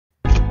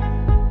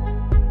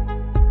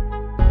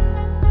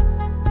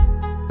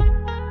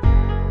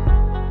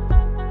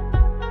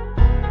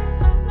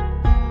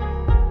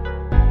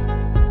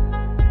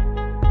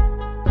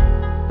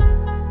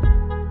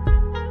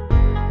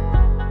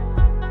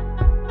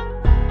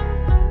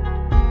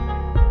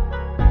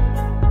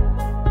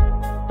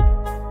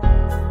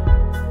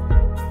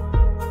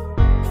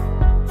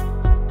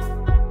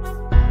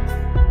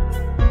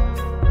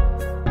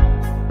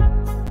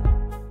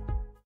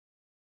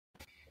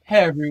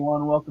Hey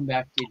everyone, welcome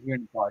back to Here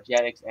in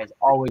Apologetics. As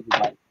always,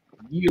 we'd like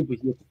you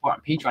with Youth Support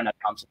on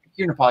Patreon.com. So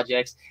Here in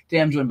Apologetics. Today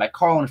I'm joined by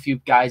Carl and a few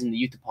guys in the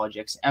Youth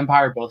Apologetics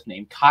Empire, both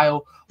named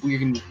Kyle. We are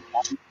going to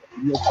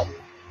be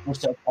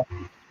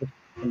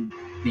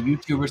the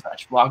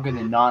YouTuber/blogger,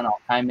 the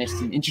non-alchemist,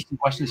 some interesting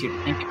questions here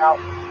to think about.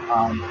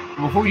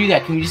 Before we do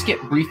that, can we just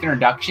get brief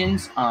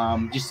introductions?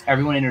 Just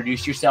everyone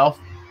introduce yourself.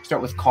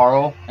 Start with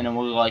Carl, and then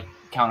we'll like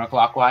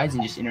counterclockwise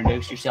and just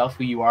introduce yourself,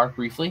 who you are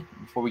briefly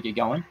before we get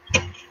going.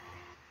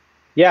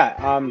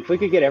 Yeah, if we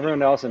could get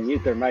everyone else to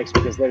mute their mics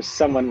because there's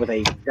someone with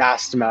a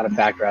vast amount of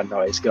background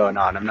noise going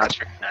on. I'm not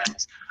sure who that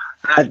is.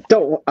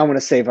 I want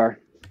to save our.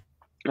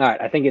 All right,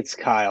 I think it's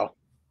Kyle,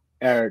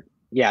 or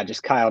yeah,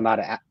 just Kyle, not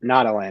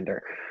a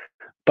lander,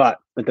 but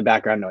with the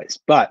background noise.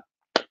 But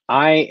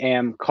I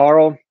am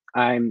Carl.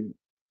 I'm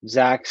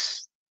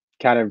Zach's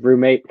kind of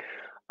roommate.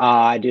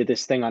 I do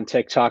this thing on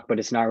TikTok, but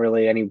it's not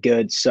really any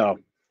good, so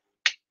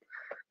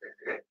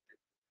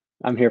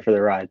I'm here for the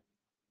ride.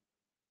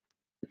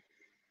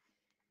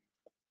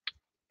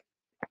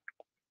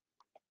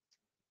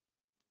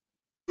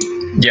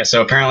 Yeah,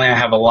 so apparently I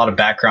have a lot of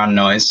background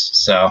noise,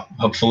 so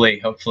hopefully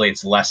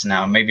it's less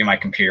now. Maybe my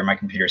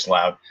computer's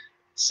loud.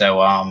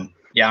 So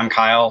yeah, I'm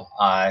Kyle.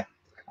 I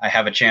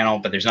have a channel,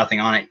 but there's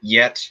nothing on it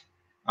yet.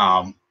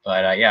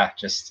 Yeah,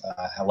 just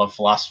I love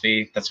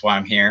philosophy. That's why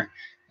I'm here,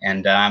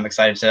 and I'm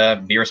excited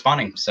to be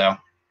responding. So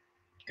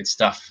good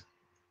stuff.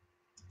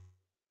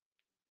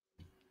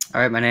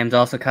 All right, my name's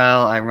also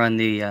Kyle. I run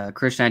the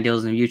Christian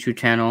Idealism YouTube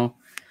channel.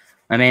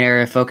 My main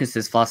area of focus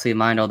is philosophy of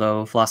mind,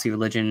 although philosophy of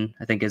religion,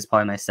 I think, is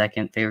probably my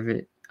second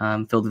favorite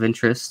field of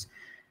interest.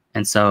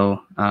 And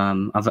so,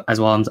 as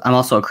well, I'm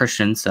also a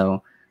Christian,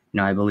 so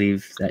I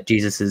believe that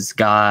Jesus is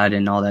God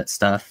and all that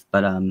stuff.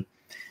 But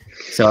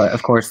so,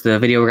 of course, the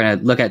video we're going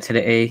to look at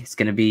today is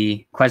going to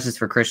be questions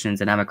for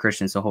Christians, and I'm a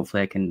Christian, so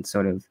hopefully I can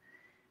sort of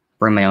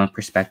bring my own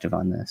perspective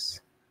on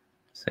this.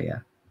 So, yeah.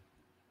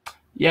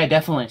 Yeah,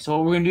 definitely. So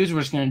what we're going to do is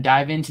we're just going to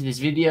dive into this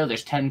video.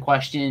 There's 10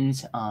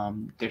 questions.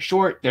 They're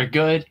short, they're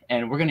good,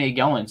 and we're going to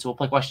get going. So we'll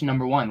play question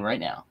number 1 right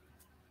now.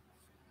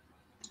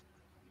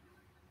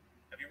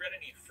 Have you read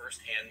any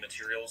first-hand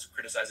materials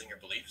criticizing your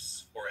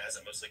beliefs, or has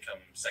it mostly come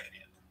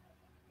secondhand?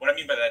 What I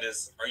mean by that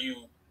is, when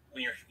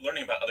you're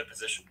learning about other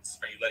positions,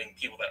 are you letting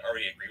people that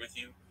already agree with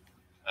you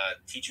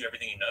teach you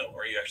everything you know,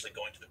 or are you actually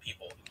going to the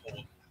people who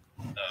hold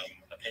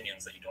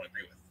opinions that you don't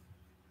agree with?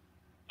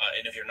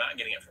 And if you're not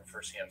getting it from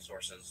first-hand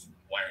sources,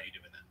 why aren't you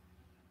doing that?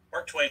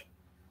 Mark Twain.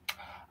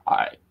 All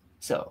right,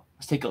 so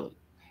let's take a look.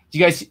 Do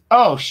you guys?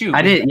 Oh shoot!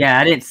 I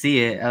didn't see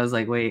it. I was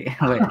like, wait.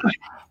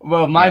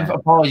 Well, my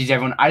apologies,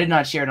 everyone. I did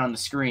not share it on the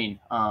screen,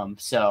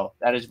 so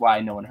that is why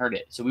no one heard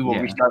it. So we will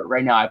restart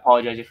right now. I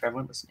apologize for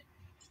everyone listening.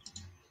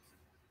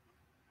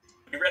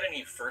 Have you read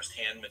any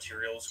first-hand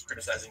materials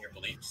criticizing your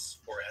beliefs,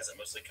 or has it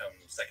mostly come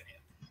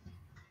secondhand?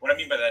 What I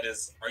mean by that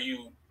is,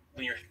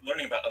 when you're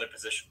learning about other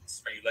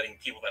positions, are you letting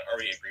people that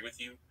already agree with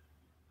you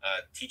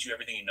teach you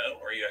everything you know,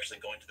 or are you actually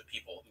going to the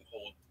people who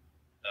hold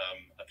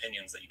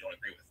opinions that you don't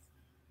agree with?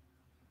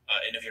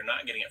 And if you're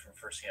not getting it from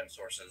first-hand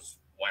sources,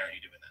 why aren't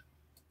you doing that?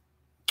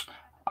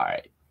 All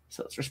right,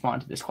 so let's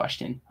respond to this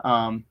question.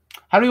 How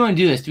do we want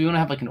to do this? Do we want to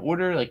have like an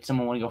order, like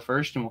someone want to go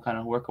first, and we'll kind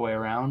of work our way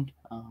around?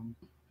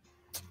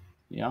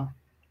 It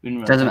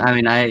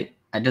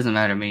doesn't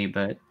matter to me,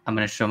 but I'm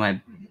gonna show my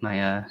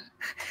my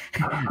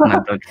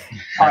book.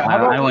 I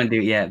don't want to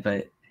do it yet,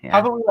 but yeah. How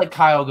about we let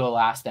Kyle go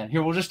last then?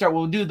 Here, we'll just start.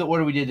 We'll do the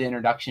order we did the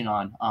introduction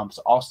on.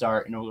 So I'll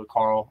start, and we'll go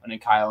Carl, and then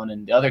Kyle, and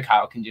then the other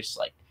Kyle can just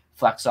like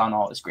flex on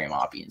all his Graham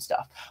Oppie and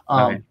stuff.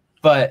 Okay.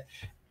 But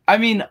I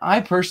mean, I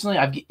personally,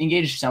 I've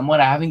engaged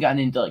somewhat. I haven't gotten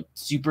into like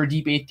super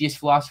deep atheist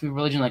philosophy of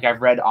religion. Like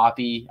I've read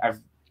Oppie,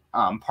 I've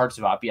parts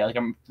of Oppie. Like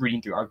I'm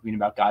reading through Arguing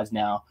About Gods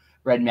now.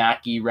 Read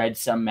Mackey, read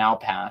some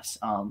Malpass,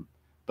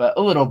 but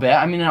a little bit.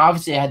 I mean,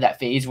 obviously I had that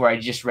phase where I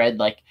just read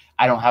like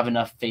I don't have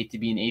enough faith to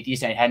be an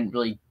atheist. I hadn't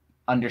really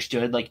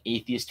understood like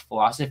atheist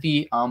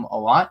philosophy a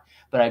lot,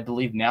 but I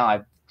believe now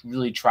I've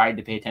really tried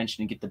to pay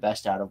attention and get the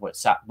best out of what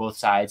both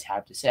sides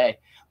have to say.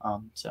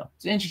 So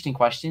it's an interesting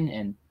question,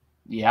 and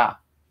yeah.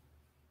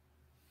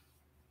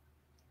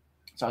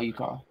 It's all you,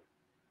 Carl.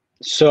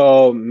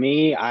 So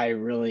me, I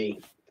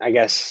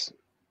guess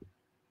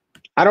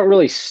I don't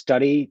really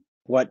study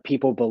what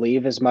people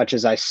believe as much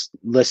as I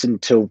listen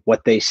to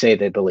what they say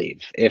they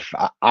believe.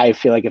 I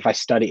feel like if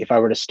I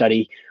were to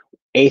study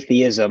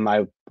atheism,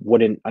 I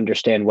wouldn't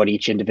understand what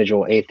each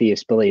individual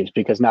atheist believes,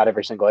 because not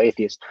every single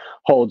atheist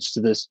holds to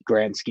this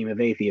grand scheme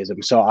of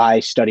atheism. So I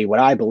study what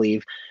I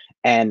believe,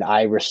 and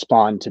I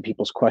respond to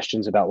people's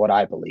questions about what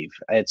I believe.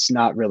 It's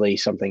not really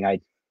something I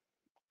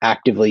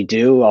actively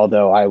do,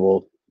 although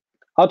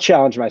I'll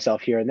challenge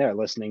myself here and there,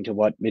 listening to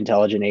what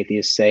intelligent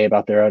atheists say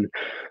about their own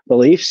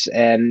beliefs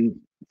and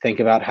think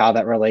about how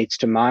that relates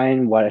to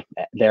mine, what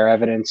their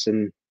evidence.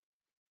 And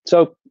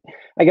so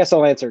I guess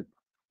I'll answer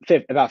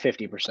about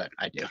 50%.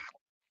 I do.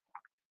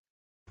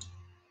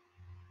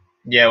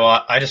 Yeah,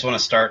 well, I just want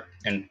to start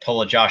and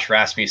pull a Josh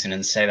Rasmussen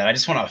and say that I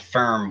just want to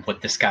affirm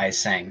what this guy is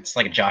saying. It's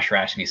like a Josh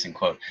Rasmussen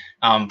quote.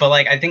 But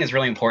like, I think it's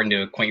really important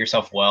to acquaint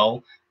yourself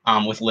well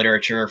with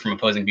literature from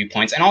opposing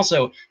viewpoints, and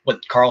also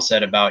what Carl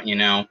said about,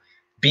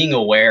 being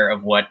aware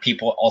of what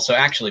people also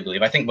actually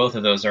believe. I think both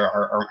of those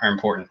are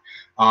important.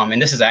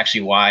 And this is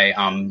actually why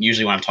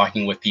usually when I'm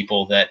talking with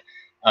people that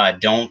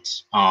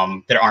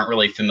that aren't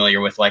really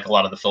familiar with like a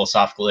lot of the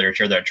philosophical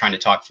literature, that are trying to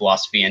talk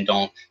philosophy and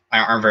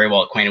aren't very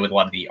well acquainted with a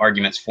lot of the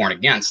arguments for and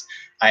against,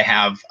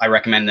 I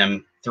recommend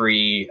them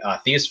 3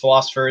 theist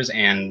philosophers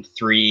and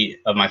 3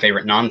 of my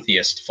favorite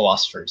non-theist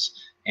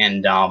philosophers.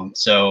 And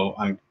so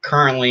I'm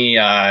currently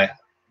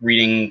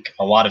reading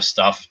a lot of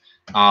stuff,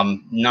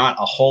 not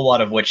a whole lot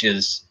of which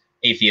is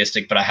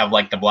atheistic, but I have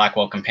like the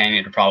Blackwell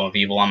Companion to Problem of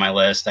Evil on my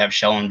list. I have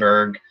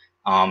Schellenberg,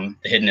 the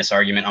Hiddenness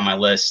Argument on my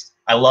list.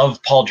 I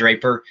love Paul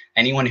Draper.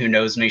 Anyone who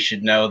knows me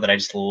should know that I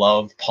just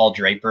love Paul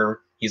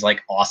Draper. He's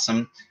like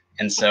awesome.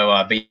 And so,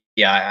 but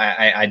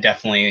yeah, I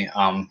definitely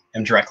am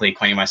directly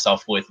acquainting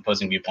myself with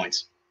opposing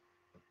viewpoints.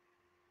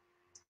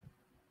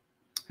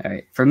 All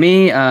right. For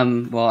me,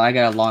 well, I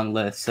got a long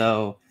list,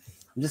 so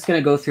I'm just going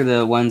to go through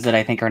the ones that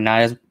I think are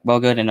not as well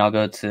good, and I'll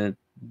go to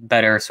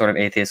better sort of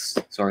atheist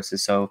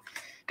sources. So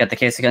got The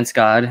Case Against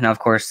God. Now, of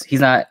course, he's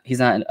not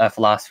a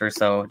philosopher,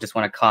 so just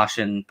want to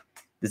caution,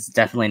 this is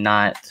definitely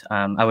not,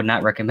 I would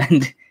not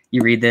recommend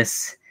you read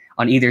this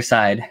on either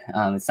side.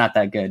 It's not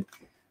that good.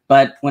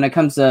 But when it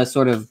comes to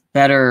sort of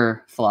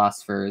better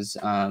philosophers,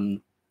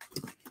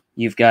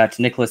 you've got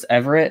Nicholas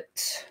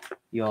Everett.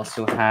 You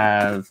also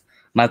have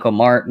Michael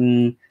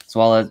Martin, as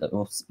well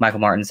as Michael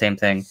Martin, same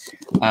thing.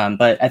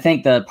 But I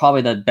think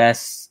probably the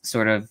best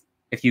sort of,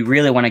 if you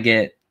really want to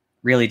get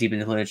really deep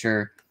into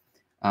literature,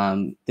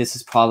 this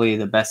is probably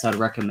the best I'd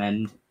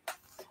recommend.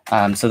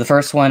 So the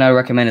first one I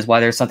recommend is Why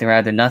There's Something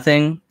Rather Than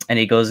Nothing. And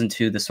he goes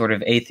into the sort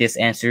of atheist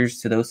answers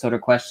to those sort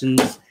of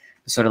questions,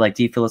 sort of like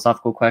deep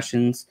philosophical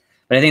questions.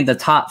 But I think the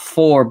top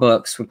 4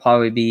 books would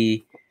probably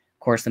be, of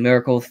course, The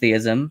Miracle of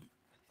Theism,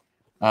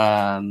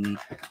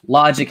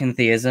 Logic and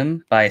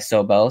Theism by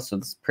Sobel, so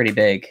it's pretty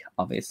big,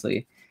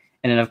 obviously.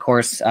 And then, of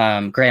course,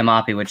 Graham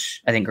Oppy,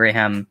 which I think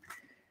Graham,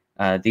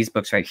 these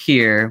books right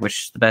here,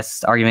 which the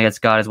best argument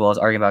against God as well as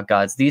argument about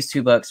gods, these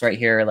 2 books right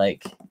here,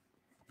 like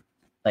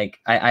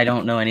I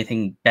don't know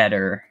anything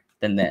better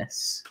than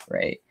this,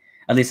 right?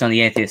 At least on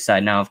the atheist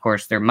side. Now, of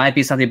course, there might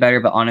be something better,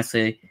 but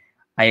honestly,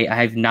 I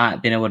have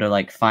not been able to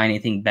like find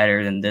anything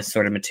better than this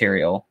sort of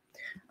material.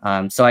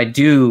 So I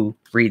do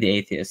read the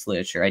atheist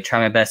literature. I try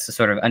my best to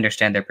sort of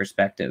understand their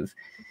perspective.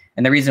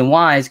 And the reason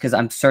why is because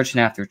I'm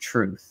searching after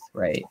truth,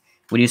 right?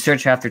 When you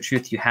search after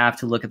truth, you have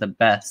to look at the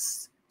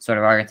best sort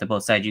of arguments on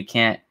both sides. You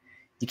can't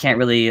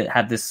really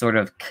have this sort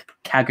of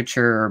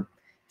caricature or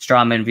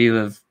strawman view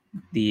of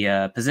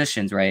the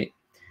positions, right?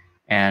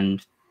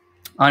 And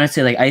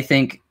honestly, like, I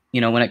think,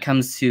 when it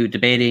comes to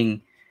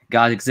debating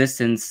God's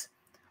existence,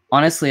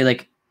 honestly,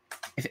 like,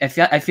 I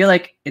feel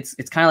like it's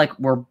kind of like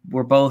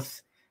we're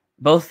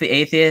both the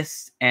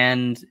atheist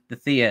and the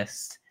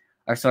theist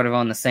are sort of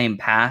on the same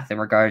path in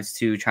regards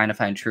to trying to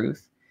find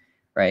truth,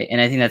 right?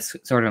 And I think that's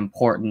sort of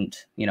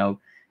important.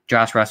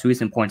 Josh Ross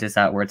Wieson points this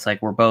out, where it's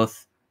like we're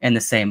both in the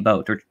same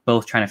boat. We're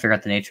both trying to figure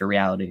out the nature of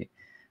reality.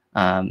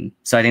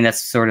 So I think that's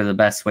sort of the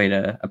best way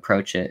to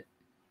approach it.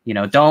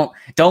 Don't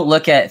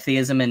look at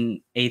theism and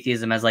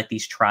atheism as like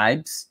these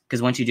tribes,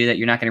 because once you do that,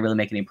 you're not going to really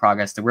make any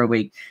progress. The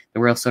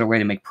real sort of way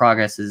to make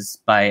progress is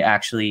by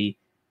actually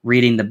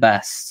reading the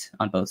best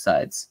on both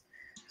sides.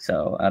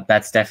 So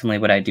that's definitely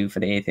what I do for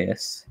the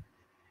atheists.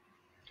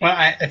 Well,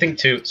 I think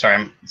too.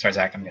 Sorry,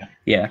 Zach. I'm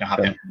gonna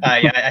hop in.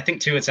 Yeah, I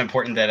think too. It's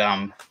important that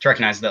to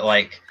recognize that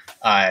like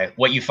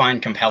what you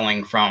find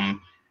compelling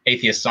from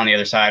atheists on the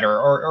other side,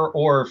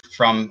 or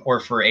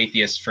for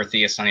atheists, for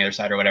theists on the other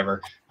side, or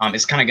whatever,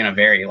 is kind of going to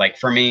vary. Like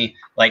for me,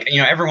 like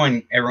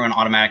everyone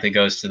automatically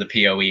goes to the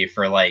POE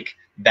for like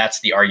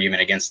that's the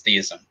argument against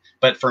theism.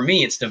 But for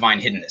me, it's divine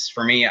hiddenness.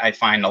 For me, I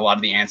find a lot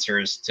of the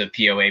answers to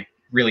POA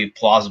really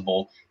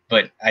plausible,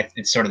 but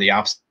it's sort of the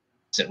opposite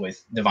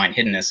with divine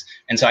hiddenness.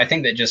 And so I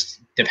think that just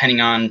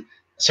depending on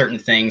certain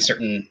things,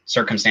 certain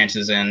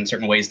circumstances, and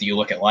certain ways that you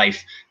look at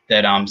life,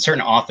 that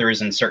certain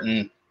authors and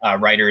certain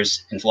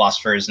writers and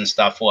philosophers and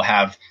stuff will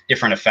have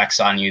different effects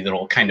on you that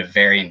will kind of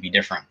vary and be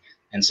different.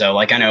 And so,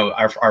 like, I know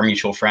our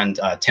mutual friend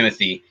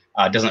Timothy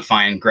doesn't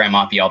find Graham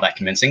Oppy all that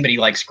convincing, but he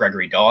likes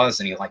Gregory Dawes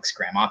and he likes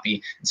Graham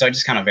Oppy, and so it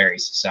just kind of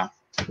varies. So,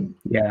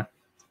 yeah.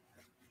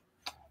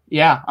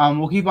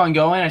 We'll keep on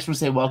going. I just want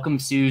to say welcome,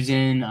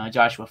 Susan,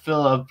 Joshua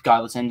Phillip,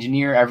 Godless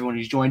Engineer, everyone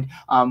who's joined.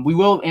 We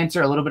will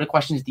answer a little bit of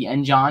questions at the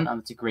end, John.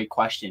 It's a great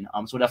question. So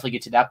we'll definitely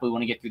get to that, but we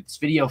want to get through this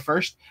video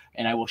first,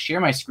 and I will share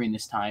my screen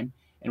this time,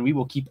 and we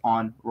will keep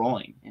on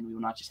rolling, and we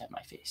will not just have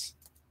my face.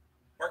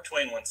 Mark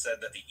Twain once said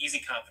that the easy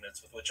confidence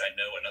with which I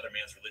know another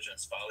man's religion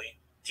is folly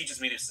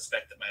teaches me to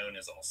suspect that my own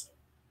is also.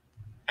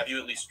 Have you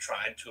at least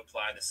tried to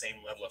apply the same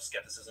level of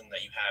skepticism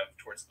that you have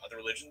towards other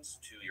religions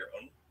to your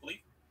own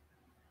belief?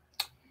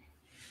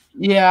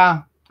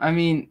 Yeah, I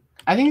mean,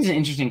 I think it's an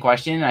interesting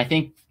question. I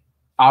think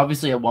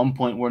obviously at one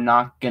point we're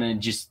not going to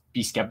just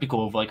be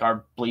skeptical of like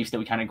our beliefs that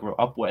we kind of grew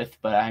up with.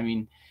 But I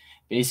mean,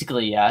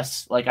 basically,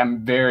 yes. Like,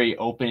 I'm very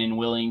open and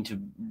willing to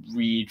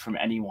read from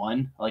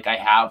anyone. Like, I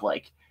have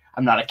like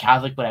I'm not a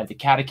Catholic, but I have the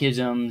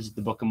catechisms,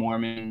 the Book of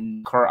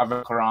Mormon,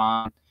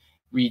 Quran,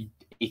 read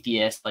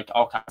atheists, like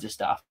all kinds of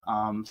stuff.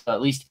 So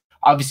at least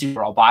obviously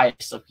we're all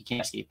biased, so we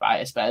can't escape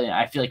bias. But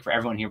I feel like for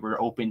everyone here,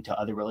 we're open to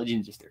other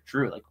religions if they're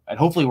true. Like, and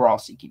hopefully we're all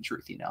seeking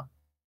truth, you know.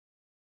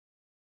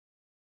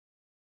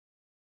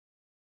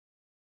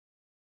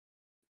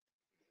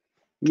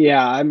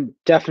 Yeah, I'm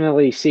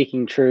definitely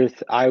seeking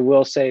truth. I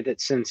will say that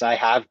since I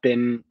have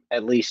been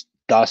at least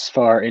thus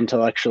far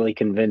intellectually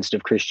convinced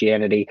of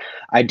Christianity,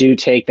 I do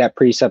take that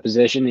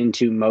presupposition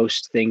into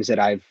most things that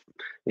I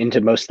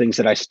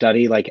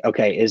study. Like,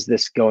 okay, is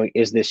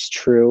this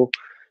true?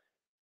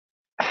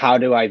 How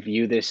do I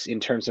view this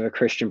in terms of a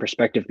Christian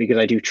perspective? Because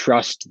I do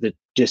trust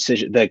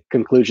the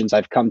conclusions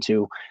I've come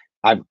to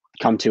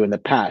in the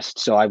past.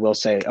 So I will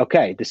say,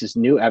 okay, this is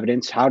new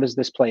evidence. How does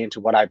this play into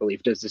what I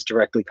believe? Does this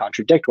directly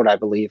contradict what I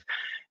believe?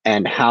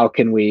 And how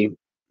can we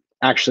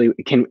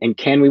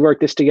can we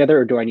work this together,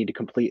 or do I need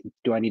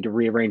to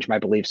rearrange my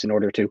beliefs in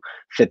order to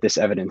fit this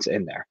evidence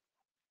in there?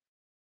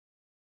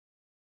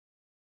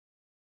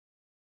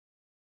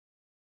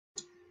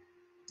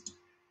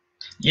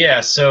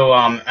 Yeah, so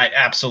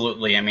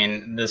absolutely. I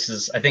mean,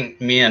 I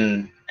think me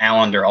and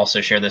Allender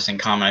also share this in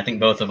common. I think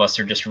both of us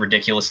are just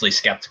ridiculously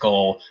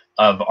skeptical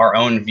of our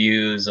own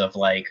views of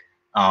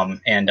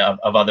and of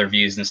other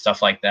views and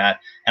stuff like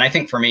that. And I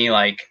think for me,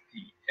 like,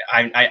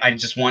 I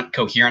just want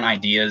coherent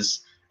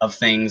ideas of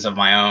things of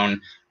my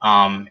own.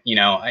 And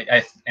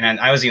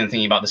I was even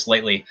thinking about this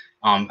lately.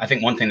 I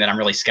think one thing that I'm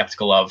really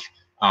skeptical of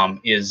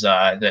is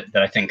that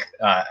I think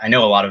I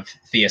know a lot of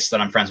theists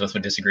that I'm friends with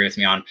would disagree with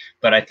me on,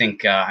 but I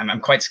think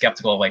I'm quite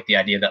skeptical of like the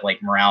idea that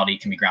like morality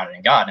can be grounded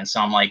in God. And so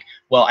I'm like,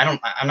 well,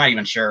 I'm not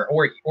even sure,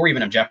 or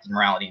even objective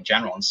morality in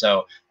general. And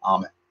so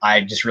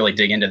I just really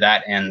dig into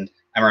that, and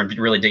I'm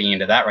really digging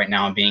into that right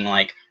now and being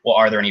like, well,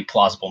 are there any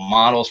plausible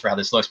models for how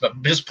this looks? But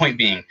just point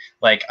being,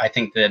 like, I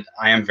think that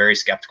I am very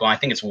skeptical. I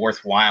think it's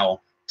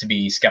worthwhile to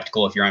be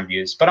skeptical of your own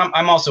views. But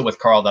I'm also with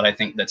Carl that I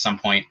think that at some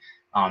point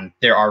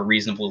there are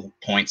reasonable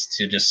points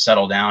to just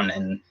settle down,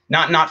 and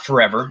not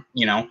forever.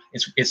 You know,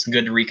 it's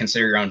good to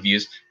reconsider your own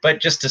views, but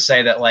just to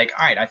say that, like,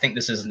 all right, I think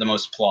this is the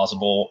most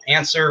plausible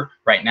answer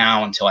right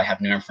now until I have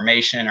new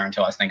information or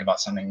until I think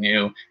about something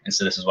new, and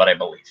so this is what I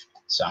believe.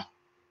 So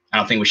I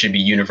don't think we should be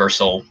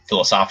universal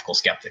philosophical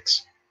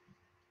skeptics.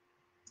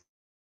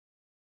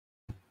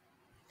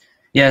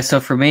 Yeah, so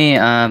for me,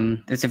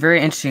 it's a very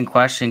interesting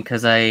question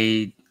because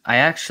I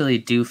actually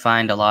do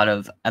find a lot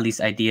of at least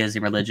ideas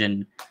in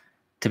religion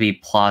to be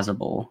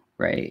plausible,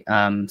 right?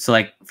 So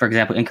like, for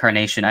example,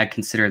 incarnation, I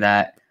consider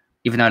that,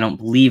 even though I don't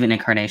believe in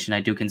incarnation, I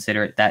do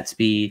consider that to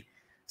be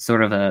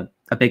sort of a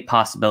big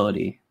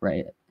possibility,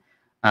 right?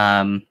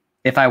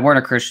 If I weren't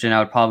a Christian, I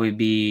would probably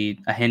be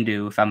a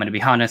Hindu, if I'm going to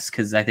be honest,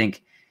 because I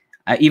think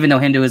even though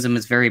Hinduism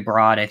is very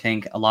broad, I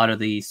think a lot of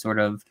the sort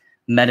of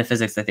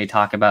metaphysics that they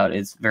talk about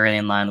is very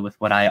in line with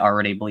what I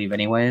already believe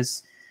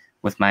anyways,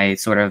 with my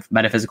sort of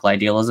metaphysical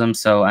idealism.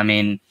 So, I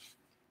mean,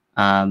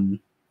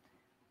 I'm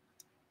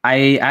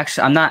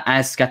not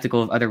as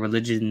skeptical of other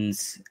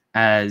religions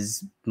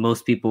as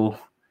most people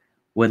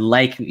would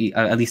like me,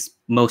 at least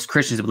most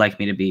Christians would like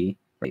me to be,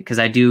 right? Because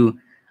I do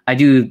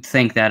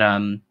think that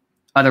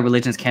other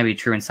religions can be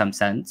true in some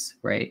sense,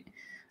 right?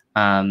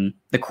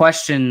 The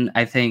question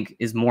I think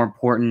is more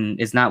important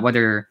is not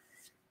whether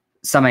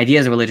some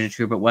ideas of religion are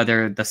true, but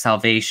whether the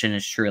salvation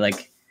is true.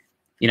 Like,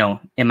 you know,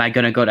 am I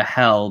going to go to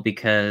hell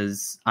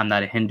because I'm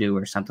not a Hindu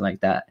or something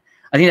like that?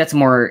 I think that's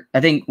more,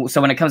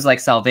 so when it comes to like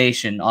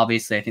salvation,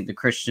 obviously I think the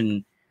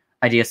Christian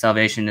idea of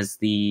salvation is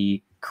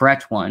the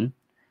correct one.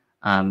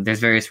 There's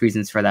various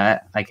reasons for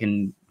that.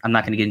 I'm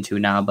not going to get into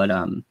it now, but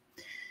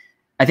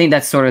I think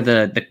that's sort of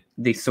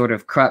the sort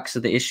of crux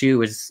of the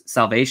issue is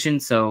salvation.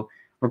 So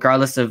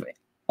regardless of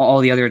all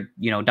the other,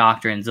 you know,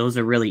 doctrines, those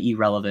are really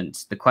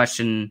irrelevant. The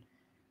question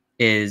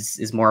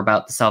is more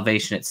about the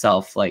salvation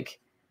itself. Like,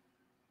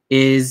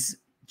 does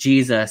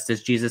Jesus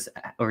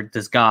or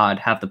does God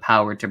have the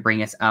power to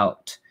bring us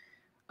out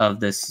of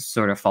this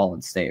sort of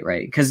fallen state,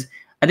 right? Because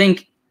I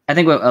think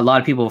what a lot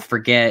of people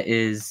forget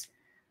is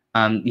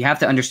you have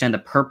to understand the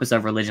purpose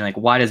of religion. Like,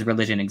 why does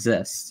religion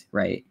exist,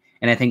 right?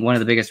 And I think one of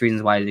the biggest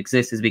reasons why it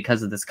exists is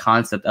because of this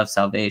concept of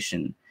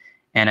salvation.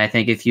 And I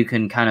think if you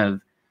can kind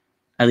of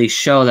at least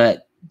show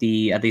that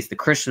at least the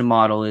Christian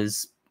model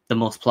is the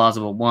most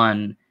plausible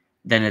one,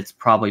 then it's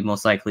probably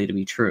most likely to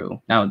be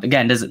true. Now,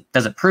 again,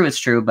 doesn't prove it's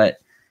true, but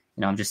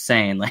you know, I'm just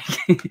saying, like,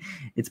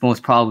 it's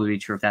most probably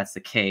true if that's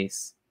the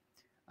case.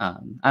 I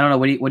don't know.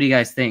 What do you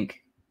guys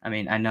think? I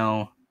mean, I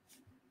know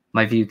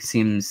my view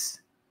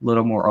seems a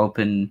little more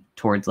open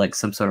towards like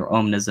some sort of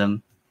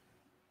omnism.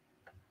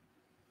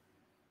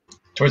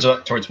 Towards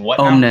what?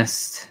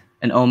 Omnist,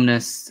 an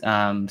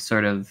omnist,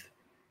 sort of,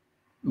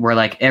 where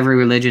like every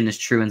religion is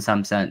true in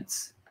some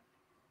sense.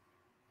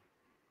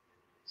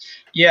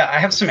 Yeah, I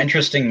have some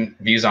interesting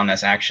views on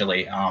this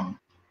actually,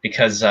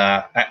 because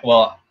I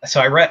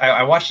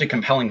watched a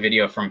compelling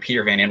video from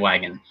Peter Van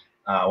Inwagen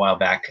a while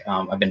back.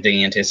 I've been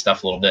digging into his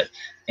stuff a little bit,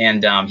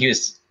 and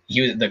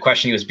the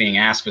question he was being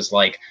asked was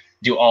like,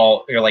 do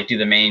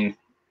the main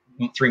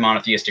three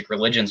monotheistic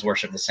religions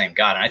worship the same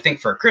God. And I think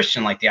for a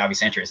Christian, like the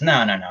obvious answer is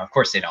no, of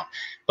course they don't.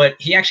 But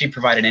he actually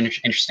provided an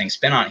interesting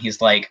spin on it.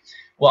 He's like,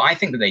 well, I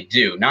think that they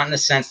do, not in the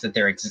sense that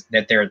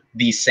they're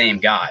the same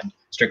God,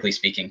 strictly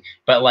speaking,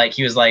 but like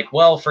he was like,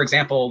 well, for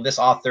example, this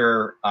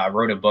author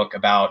wrote a book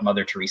about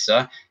Mother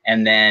Teresa,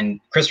 and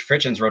then Christopher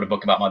Hitchens wrote a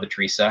book about Mother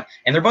Teresa,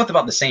 and they're both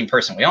about the same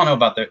person. We all know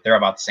they're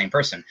about the same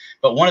person,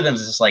 but one of them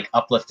is this like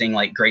uplifting,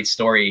 like great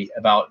story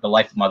about the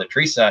life of Mother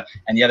Teresa,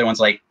 and the other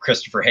one's like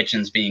Christopher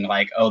Hitchens being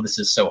like, oh, this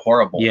is so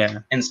horrible. Yeah.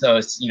 And so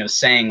it's,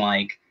 saying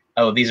like,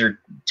 oh, these are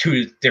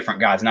two different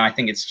gods. Now I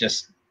think it's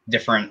just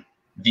different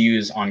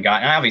views on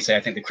God, and obviously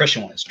I think the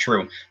Christian one is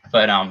true,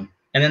 but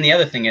and then the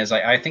other thing is,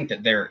 I think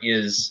that there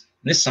is,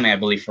 this is something I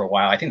believe for a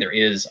while, I think there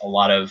is a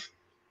lot of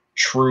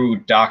true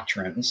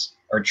doctrines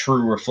or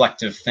true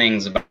reflective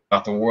things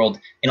about the world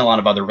in a lot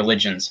of other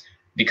religions,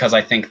 because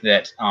I think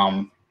that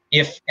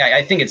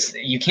I think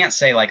you can't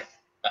say like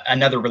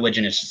another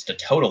religion is just a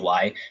total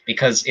lie,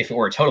 because if it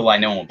were a total lie,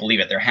 no one would believe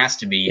it. There has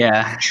to be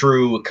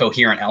true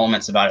coherent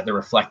elements about it that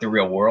reflect the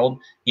real world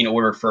in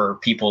order for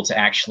people to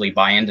actually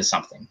buy into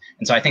something.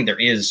 And so I think there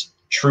is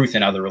truth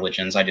in other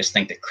religions. I just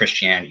think that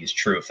Christianity is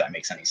true, if that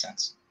makes any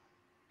sense.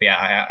 But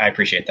yeah, I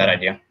appreciate that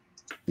idea.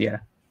 Yeah.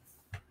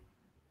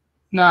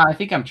 No, I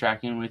think I'm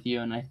tracking with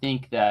you, and I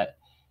think that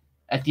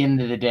at the end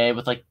of the day,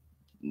 with like,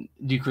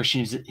 do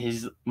Christians,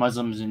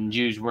 Muslims, and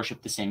Jews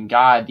worship the same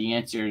God? The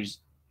answer is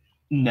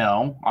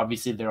no.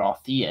 Obviously, they're all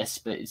theists,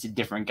 but it's a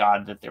different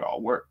God that they're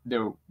all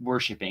they're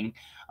worshiping.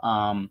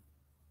 I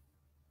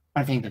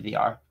think that they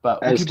are,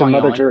 but we'll keep on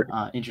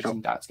going.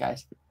 Interesting thoughts,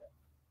 guys.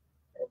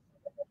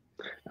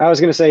 I was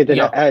going to say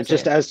that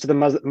as to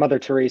the Mother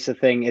Teresa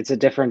thing, it's a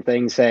different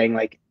thing saying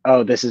like,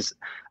 oh, this is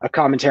a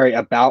commentary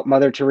about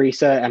Mother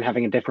Teresa and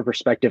having a different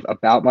perspective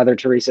about Mother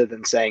Teresa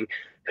than saying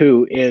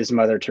who is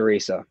Mother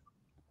Teresa,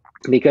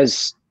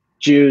 because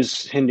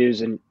Jews,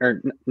 Hindus,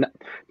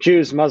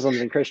 Jews,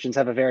 Muslims, and Christians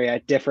have a very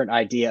different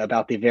idea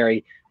about the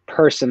very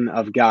person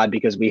of God,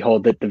 because we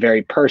hold that the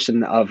very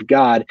person of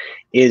God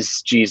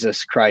is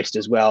Jesus Christ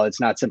as well.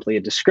 It's not simply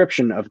a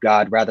description of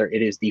God, rather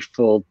it is the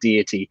full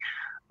deity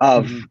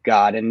of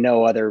God, and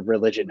no other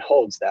religion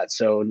holds that.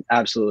 So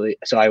absolutely.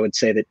 So I would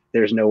say that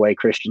there's no way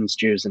Christians,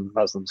 Jews, and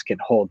Muslims can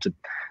hold to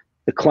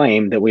the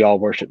claim that we all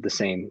worship the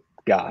same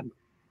God.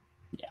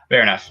 Yeah,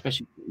 fair enough.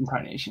 Especially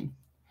incarnation.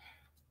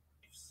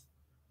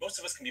 Most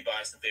of us can be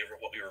biased in favor of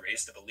what we were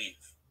raised to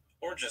believe,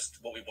 or just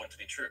what we want to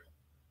be true.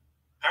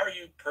 How are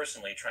you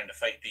personally trying to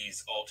fight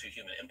these all too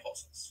human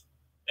impulses?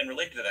 And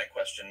related to that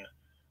question,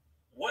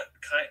 what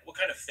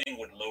kind of thing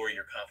would lower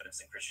your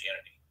confidence in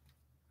Christianity?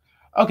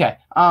 Okay,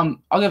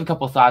 I'll give a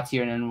couple of thoughts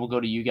here, and then we'll go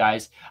to you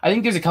guys. I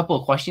think there's a couple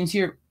of questions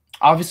here.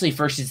 Obviously,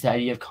 first is the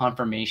idea of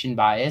confirmation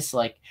bias.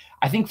 Like,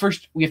 I think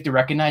first we have to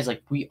recognize,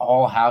 like, we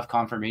all have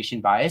confirmation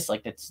bias.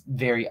 Like, that's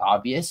very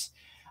obvious.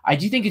 I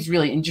do think it's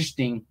really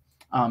interesting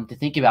to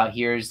think about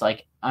here is,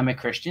 like, I'm a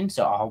Christian,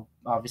 so I'll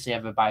obviously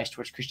have a bias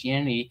towards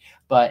Christianity,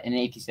 but an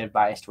atheist have a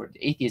bias towards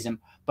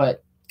atheism.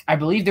 But I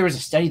believe there was a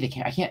study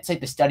that I can't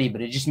cite the study,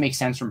 but it just makes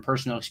sense from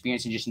personal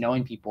experience and just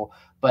knowing people.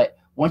 But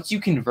once you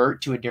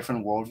convert to a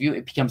different worldview,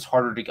 it becomes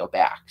harder to go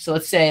back. So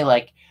let's say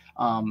like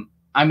I'm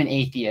an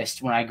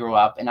atheist when I grow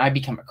up and I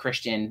become a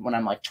Christian when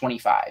I'm like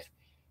 25.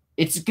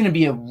 It's going to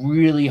be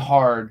really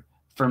hard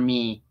for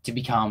me to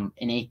become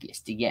an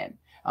atheist again.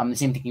 The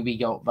same thing can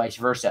be vice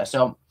versa.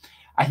 So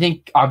I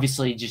think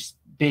obviously just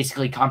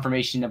basically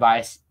confirmation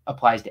bias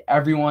applies to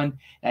everyone.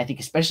 And I think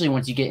especially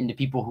once you get into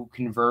people who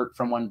convert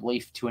from one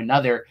belief to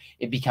another,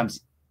 it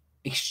becomes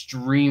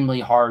extremely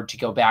hard to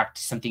go back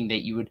to something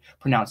that you would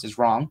pronounce as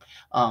wrong.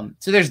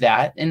 So there's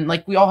that. And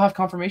like, we all have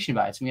confirmation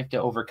bias, and we have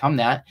to overcome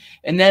that.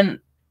 And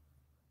then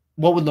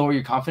what would lower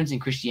your confidence in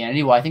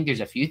Christianity? Well, I think there's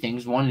a few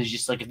things. One is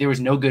just like, if there was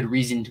no good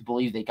reason to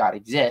believe that God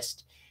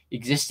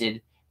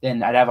existed,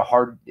 then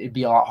it'd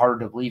be a lot harder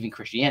to believe in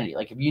Christianity.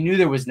 Like if you knew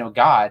there was no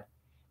God,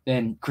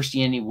 then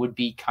Christianity would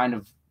be kind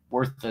of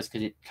worthless,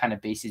 because it kind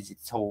of bases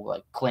its whole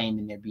like claim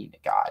in there being a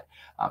God.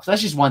 So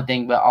that's just one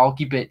thing, but I'll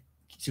keep it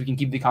so we can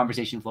keep the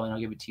conversation flowing. I'll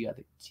give it to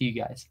you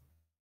guys.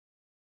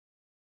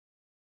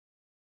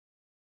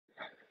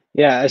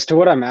 Yeah, as to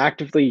what I'm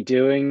actively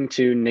doing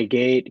to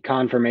negate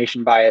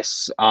confirmation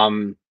bias,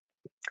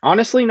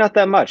 honestly, not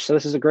that much. So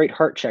this is a great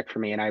heart check for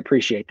me, and I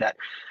appreciate that.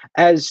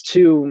 As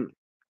to,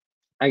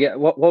 I get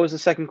what was the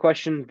second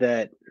question?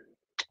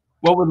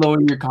 What would lower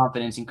your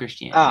confidence in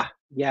Christianity?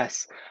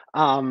 Yes.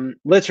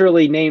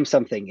 Literally name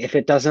something. If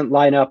it doesn't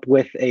line up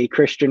with a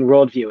Christian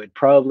worldview, it'd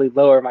probably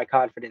lower my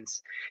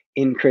confidence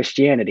in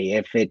Christianity.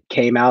 If it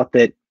came out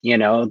that,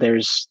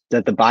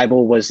 that the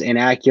Bible was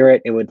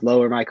inaccurate, it would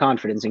lower my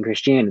confidence in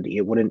Christianity.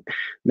 It wouldn't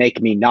make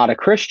me not a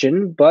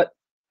Christian, but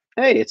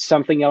hey, it's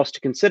something else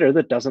to consider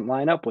that doesn't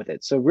line up with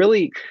it. So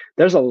really,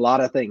 there's a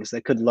lot of things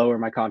that could lower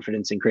my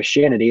confidence in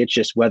Christianity. It's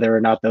just whether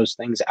or not those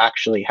things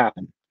actually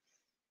happen.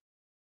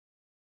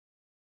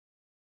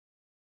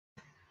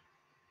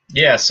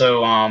 Yeah,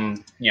 so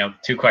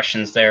two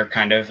questions there,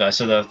 kind of.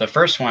 So the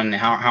first one,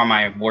 how am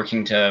I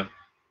working to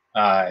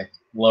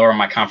lower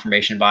my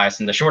confirmation bias?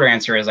 And the shorter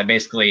answer is I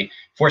basically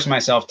force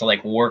myself to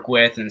like work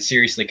with and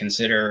seriously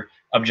consider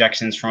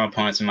objections from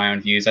opponents and my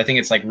own views. I think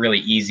it's like really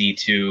easy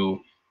to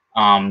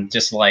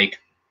just like,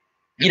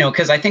 you know,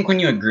 because I think when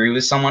you agree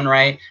with someone,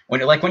 right,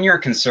 when you're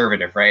a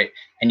conservative, right,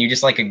 and you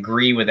just like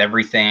agree with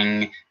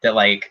everything that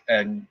like,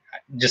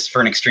 just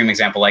for an extreme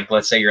example, like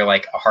let's say you're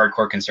like a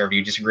hardcore conservative,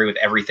 you just agree with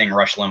everything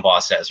Rush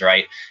Limbaugh says,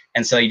 right,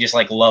 and so you just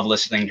like love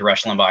listening to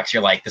Rush Limbaugh because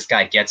you're like, this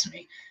guy gets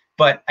me.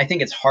 But I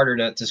think it's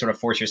harder to sort of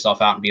force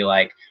yourself out and be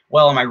like,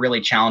 well, am I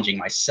really challenging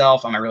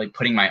myself? Am I really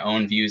putting my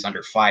own views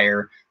under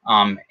fire?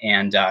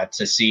 And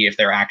to see if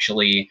they're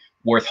actually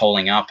worth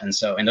holding up. And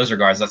so in those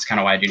regards, that's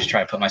kind of why I do, just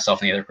try to put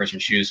myself in the other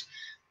person's shoes.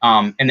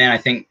 And then I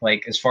think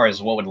like as far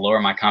as what would lower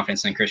my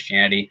confidence in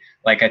Christianity,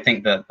 like I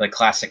think the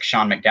classic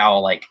Sean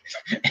McDowell, like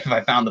if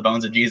I found the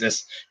bones of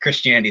Jesus,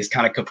 Christianity is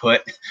kind of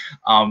kaput.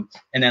 And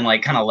then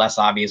like kind of less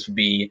obvious would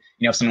be,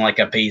 you know, something like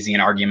a Bayesian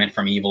argument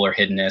from evil or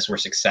hiddenness were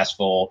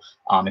successful.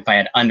 If I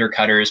had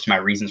undercutters to my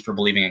reasons for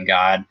believing in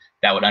God,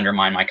 that would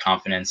undermine my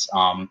confidence.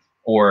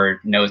 Or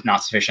no,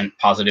 not sufficient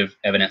positive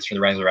evidence for the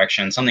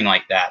resurrection, something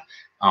like that.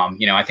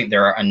 You know, I think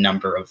there are a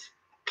number of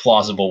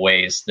plausible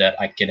ways that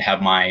I could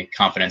have my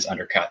confidence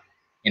undercut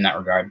in that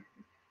regard.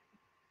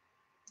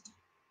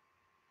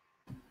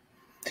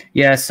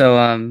 Yeah,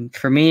 so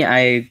for me,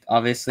 I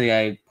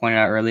pointed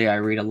out earlier, I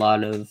read a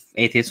lot of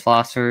atheist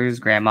philosophers,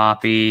 Graham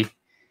Oppy,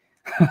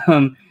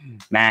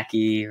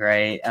 Mackey,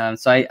 right?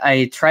 So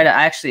I try to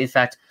actually, in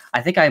fact,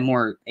 I think I have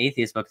more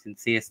atheist books than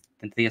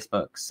theist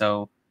books.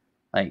 So,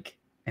 like,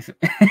 if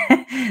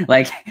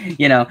like,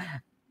 you know,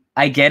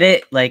 I get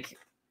it, like,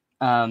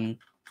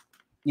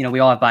 you know, we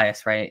all have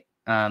bias, right?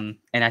 And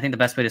I think the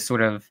best way to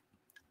sort of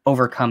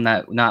overcome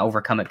that, not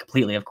overcome it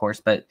completely, of course,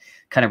 but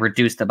kind of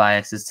reduce the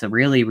bias is to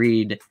really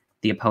read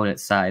the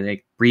opponent's side.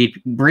 Like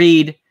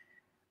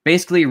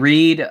basically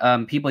read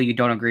people you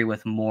don't agree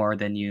with more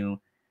than you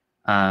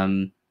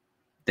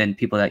than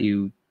people that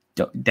you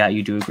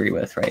do agree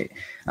with, right?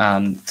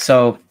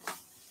 So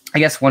I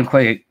guess one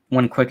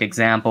quick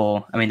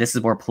example. I mean, this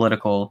is more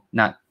political,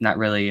 not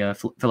really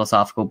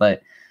philosophical,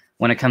 but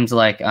when it comes to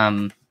like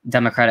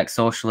democratic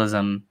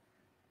socialism,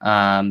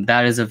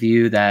 that is a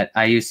view that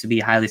I used to be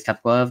highly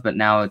skeptical of, but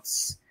now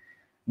it's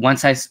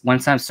once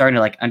I'm starting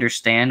to like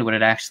understand what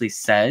it actually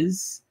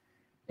says,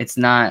 it's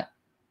not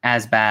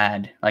as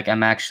bad. Like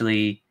I'm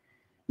actually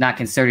not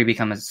considered to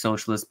become a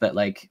socialist, but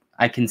like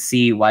I can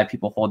see why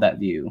people hold that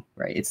view,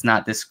 right? It's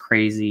not this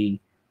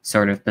crazy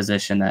sort of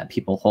position that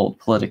people hold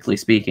politically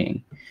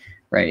speaking,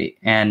 right?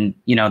 And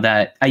you know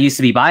that I used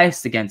to be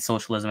biased against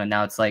socialism, and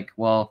now it's like,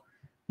 well,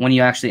 when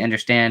you actually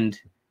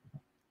understand,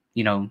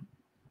 you know,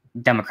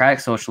 democratic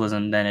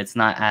socialism, then it's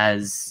not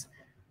as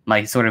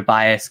my sort of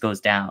bias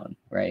goes down,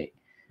 right?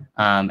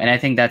 And I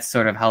think that's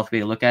sort of healthy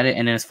to look at it.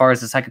 And then as far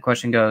as the second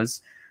question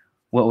goes,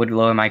 what would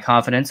lower my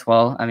confidence?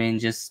 Well, I mean,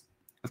 just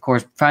of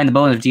course, find the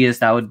bones of Jesus.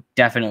 That would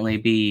definitely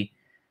be,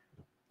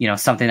 you know,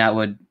 something that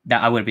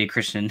I would be a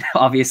Christian,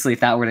 obviously, if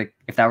that were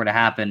to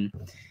happen.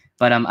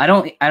 But I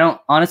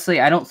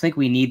don't think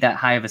we need that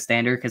high of a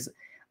standard, because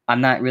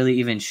I'm not really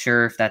even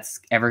sure if that's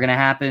ever going to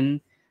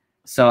happen.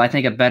 So I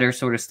think a better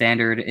sort of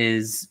standard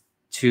is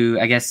to,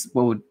 I guess,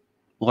 what would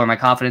lower my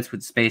confidence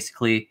would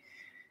basically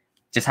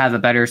just have a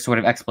better sort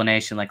of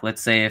explanation. Like,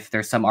 let's say if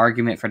there's some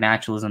argument for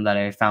naturalism that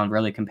I found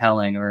really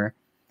compelling, or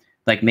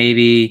like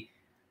maybe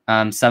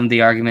some of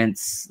the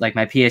arguments, like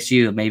my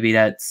PSU, maybe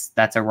that's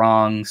a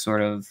wrong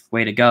sort of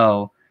way to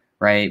go,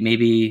 right?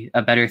 Maybe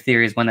a better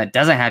theory is one that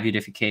doesn't have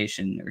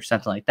unification or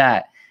something like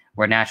that,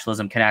 where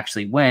naturalism can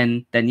actually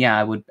win. Then yeah,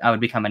 I would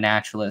become a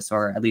naturalist,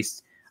 or at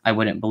least I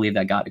wouldn't believe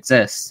that God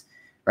exists,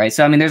 right?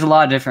 So I mean, there's a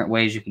lot of different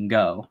ways you can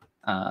go,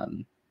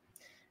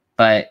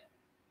 but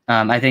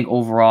I think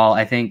overall,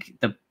 I think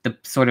the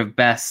sort of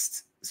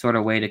best sort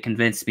of way to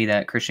convince me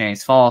that Christianity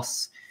is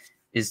false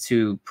is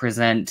to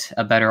present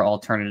a better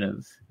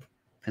alternative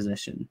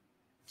position.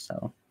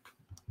 So,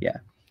 yeah.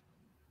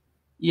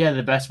 Yeah,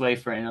 the best way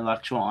for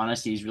intellectual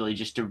honesty is really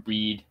just to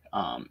read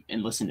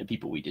and listen to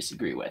people we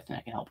disagree with, and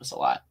that can help us a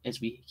lot as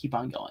we keep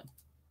on going.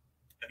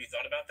 Have you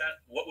thought about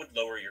that? What would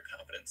lower your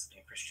confidence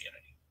in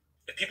Christianity?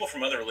 If people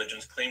from other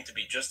religions claim to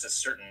be just as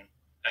certain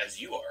as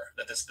you are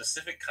that the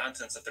specific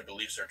contents of their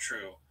beliefs are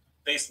true,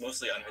 based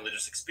mostly on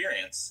religious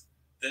experience,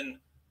 then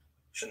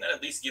shouldn't that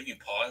at least give you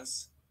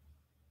pause?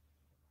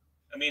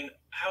 I mean,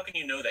 how can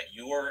you know that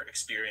your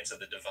experience of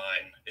the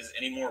divine is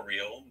any more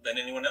real than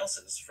anyone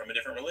else's from a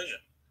different religion?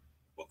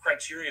 What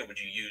criteria would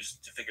you use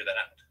to figure that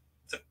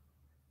out?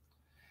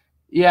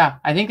 Yeah,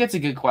 I think that's a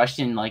good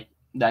question. Like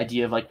the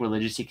idea of like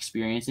religious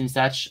experience and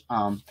such.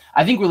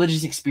 I think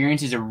religious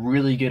experience is a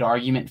really good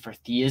argument for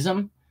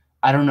theism.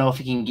 I don't know if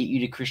it can get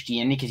you to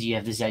Christianity, because you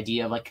have this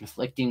idea of like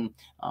conflicting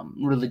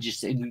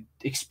religious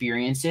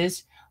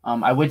experiences.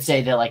 I would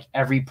say that like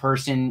every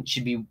person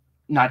should be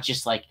not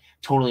just like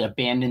totally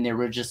abandon their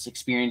religious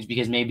experience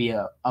because maybe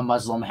a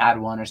Muslim had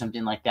one or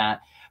something like that.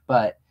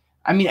 But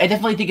I mean, I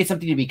definitely think it's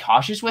something to be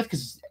cautious with,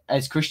 because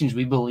as Christians,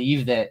 we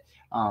believe that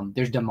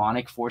There's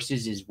demonic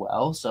forces as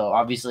well. So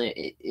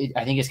obviously,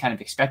 I think it's kind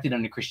of expected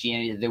under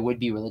Christianity that there would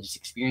be religious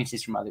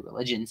experiences from other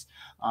religions.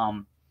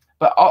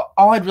 But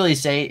all I'd really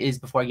say is,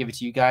 before I give it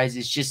to you guys,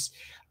 is just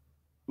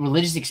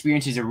religious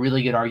experience is a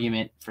really good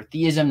argument for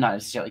theism, not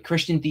necessarily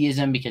Christian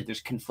theism, because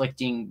there's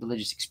conflicting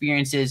religious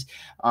experiences.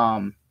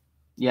 Yeah,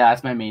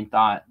 that's my main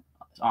thought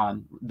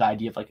on the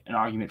idea of like an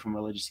argument from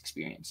religious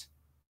experience.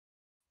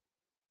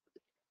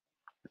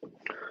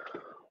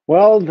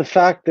 Well, the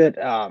fact that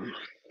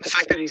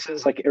he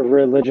says like a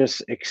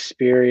religious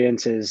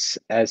experiences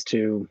as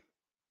to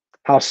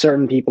how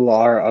certain people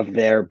are of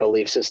their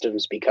belief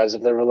systems because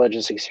of their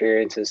religious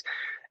experiences,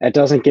 it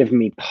doesn't give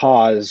me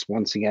pause.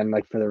 Once again,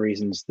 like for the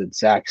reasons that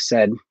Zach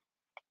said,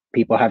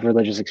 people have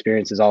religious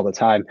experiences all the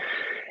time.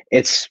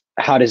 It's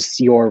how does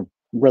your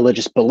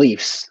religious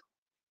beliefs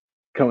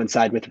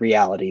coincide with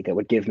reality that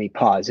would give me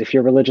pause. If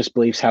your religious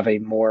beliefs have a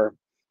more,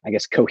 I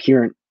guess,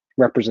 coherent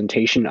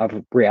representation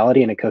of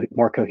reality and a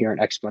more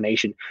coherent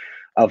explanation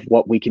of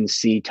what we can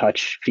see,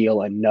 touch,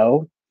 feel, and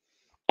know,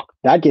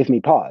 that'd give me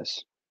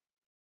pause.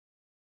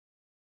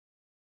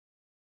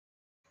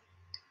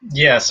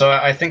 Yeah, so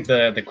I think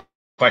the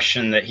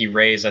question that he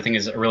raised, I think,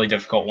 is a really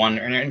difficult one,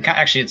 and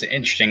actually, it's an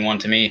interesting one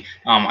to me.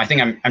 I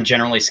think I'm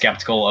generally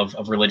skeptical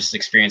of religious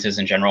experiences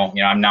in general.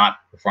 You know, I'm not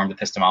Reformed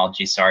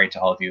epistemology. Sorry to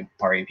all of you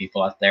RE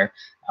people out there.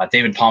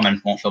 David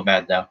Paulman won't feel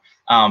bad though.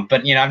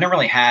 But you know, I've never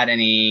really had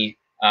any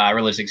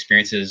religious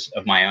experiences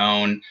of my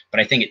own. But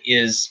I think it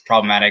is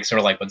problematic, sort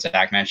of like what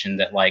Zach mentioned,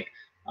 that like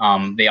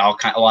they all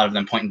a lot of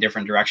them point in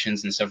different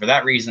directions, and so for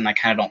that reason, I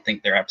kind of don't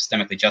think they're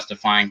epistemically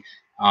justifying.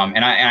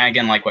 And I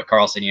again, like what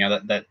Carl said, you know,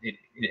 that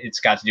it's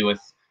got to do with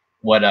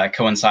what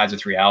coincides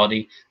with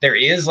reality. There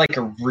is like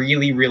a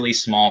really, really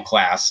small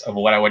class of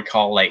what I would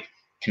call like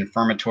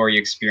confirmatory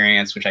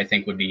experience, which I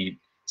think would be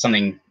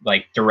something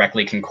like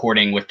directly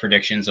concording with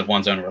predictions of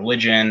one's own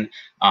religion,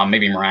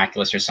 maybe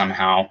miraculous or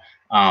somehow.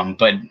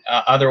 But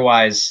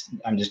otherwise,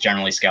 I'm just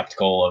generally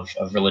skeptical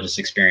of religious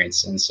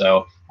experience. And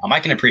so I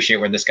can appreciate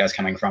where this guy's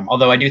coming from,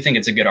 although I do think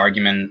it's a good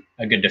argument,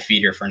 a good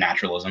defeater for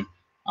naturalism.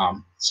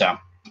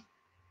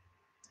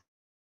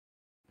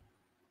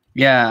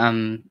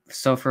 Yeah.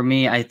 So for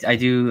me, I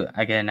do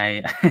again.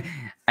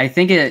 I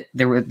think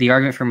the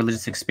argument from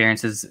religious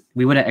experiences,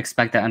 we wouldn't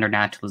expect that under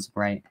naturalism,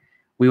 right?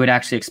 We would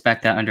actually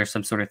expect that under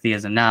some sort of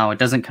theism. Now, it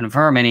doesn't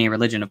confirm any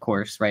religion, of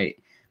course, right?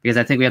 Because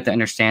I think we have to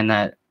understand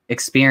that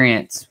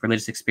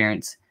religious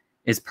experience,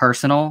 is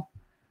personal,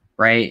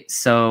 right?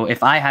 So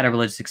if I had a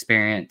religious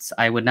experience,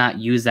 I would not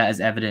use that as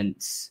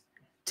evidence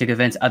to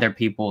convince other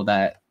people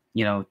that,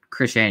 you know,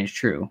 Christianity is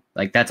true.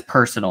 Like, that's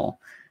personal.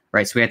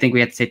 Right. So I think we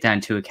have to take that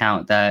into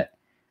account, that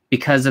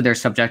because of their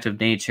subjective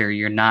nature,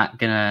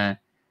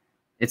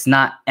 it's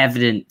not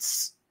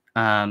evidence.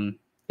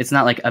 It's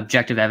not like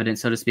objective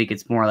evidence, so to speak.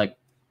 It's more like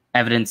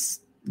evidence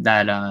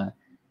that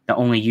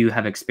only you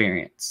have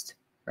experienced.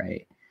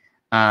 Right.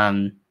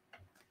 And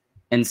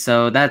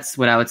so that's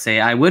what I would say.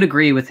 I would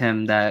agree with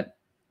him that,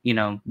 you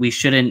know, we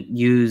shouldn't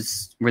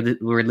use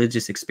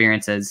religious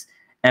experience as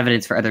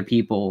evidence for other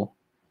people,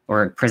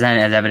 or present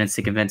it as evidence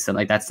to convince them.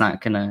 Like, that's not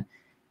going to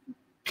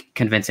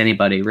convince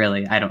anybody,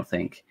 really, I don't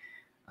think.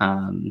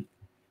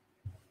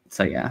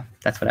 So yeah,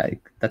 that's what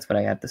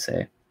I have to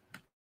say.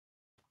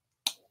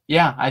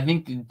 Yeah, I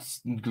think it's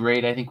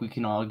great. I think we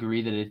can all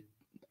agree that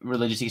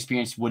religious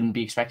experience wouldn't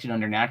be expected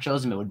under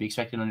naturalism. It would be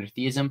expected under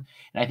theism.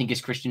 And I think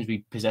as Christians, we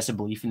possess a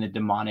belief in the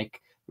demonic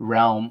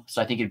realm.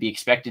 So I think it'd be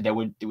expected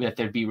that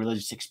there'd be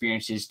religious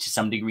experiences to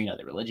some degree in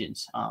other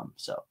religions.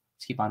 So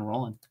let's keep on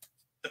rolling.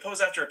 Suppose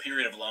after a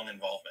period of long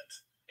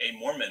involvement, a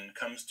Mormon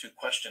comes to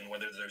question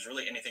whether there's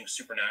really anything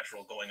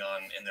supernatural going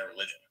on in their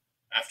religion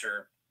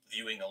after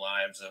viewing the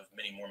lives of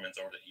many Mormons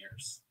over the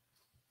years.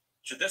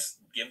 Is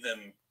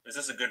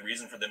this a good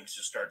reason for them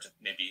to start to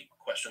maybe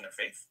question their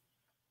faith?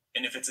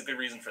 And if it's a good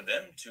reason for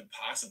them to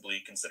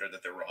possibly consider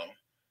that they're wrong,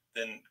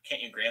 then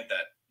can't you grant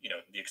that, you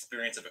know, the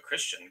experience of a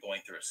Christian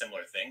going through a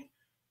similar thing,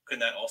 couldn't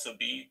that also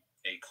be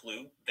a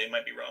clue they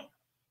might be wrong?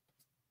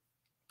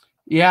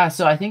 Yeah,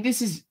 so I think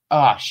this is,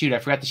 oh shoot, I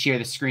forgot to share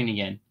the screen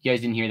again. You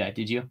guys didn't hear that,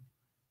 did you?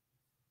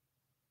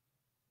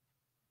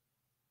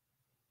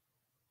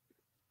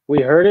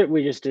 We heard it,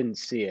 we just didn't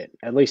see it.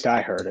 At least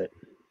I heard it.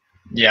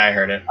 Yeah, I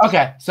heard it.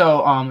 Okay,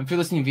 so if you're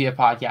listening via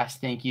podcast,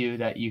 thank you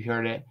that you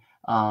heard it.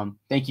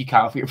 Thank you,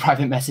 Kyle, for your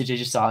private message. I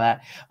just saw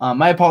that.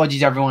 My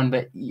apologies, everyone,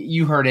 but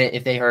you heard it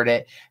if they heard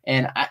it.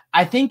 And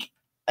I think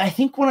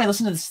when I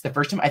listened to this the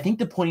first time, I think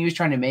the point he was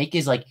trying to make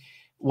is like,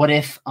 what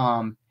if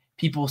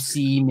people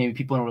see maybe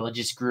people in a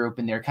religious group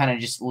and they're kind of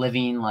just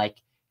living like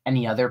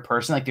any other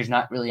person, like there's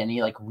not really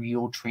any like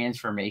real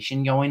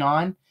transformation going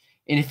on.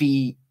 And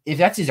if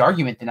that's his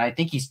argument, then I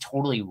think he's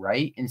totally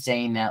right in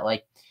saying that,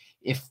 like,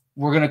 if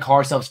we're going to call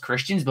ourselves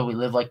Christians, but we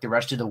live like the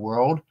rest of the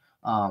world,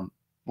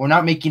 we're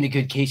not making a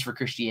good case for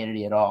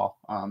Christianity at all.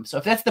 So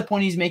if that's the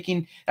point he's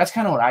making, that's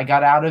kind of what I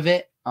got out of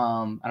it. I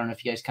don't know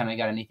if you guys kind of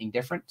got anything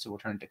different, so we'll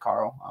turn it to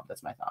Carl.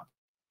 That's my thought.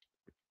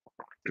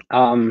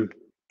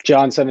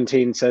 John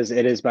 17 says,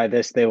 "It is by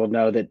this they will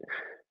know that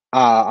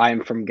I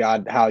am from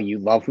God, how you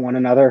love one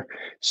another.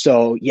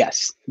 So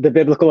yes, the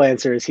biblical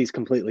answer is he's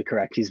completely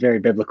correct. He's very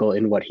biblical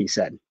in what he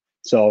said.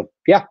 So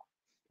yeah,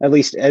 at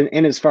least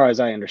and as far as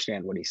I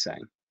understand what he's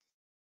saying.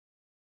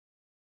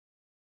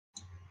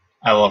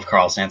 I love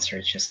Carl's answer.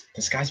 It's just,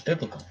 this guy's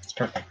biblical. It's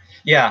perfect.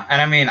 Yeah,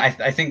 and I mean,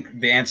 I think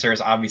the answer is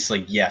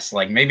obviously yes.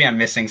 Like, maybe I'm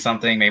missing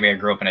something. Maybe I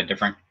grew up in a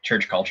different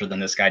church culture than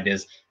this guy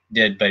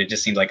did, but it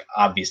just seems like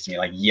obvious to me.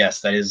 Like,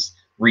 yes, that is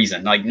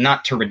reason. Like,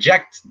 not to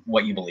reject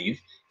what you believe,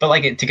 but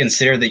like to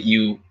consider that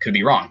you could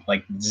be wrong.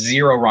 Like,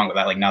 zero wrong with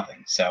that, like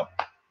nothing. So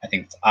I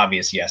think it's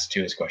obvious yes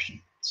to his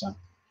question. So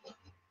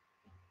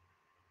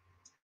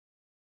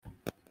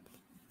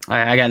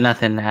I got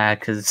nothing to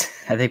add because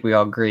I think we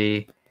all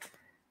agree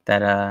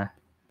that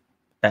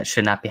that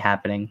should not be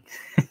happening.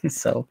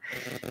 So,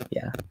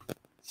 yeah.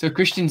 So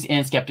Christians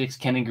and skeptics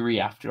can agree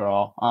after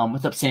all.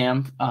 What's up,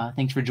 Sam?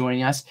 Thanks for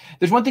joining us.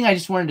 There's one thing I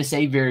just wanted to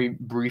say very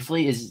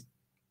briefly is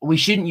we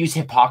shouldn't use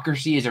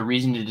hypocrisy as a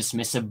reason to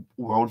dismiss a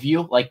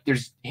worldview. Like,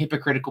 there's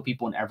hypocritical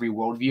people in every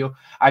worldview.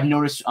 I've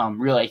noticed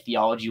Real Life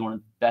Theology, one of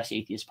the best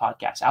atheist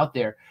podcasts out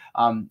there.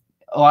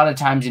 A lot of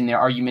times in their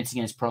arguments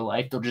against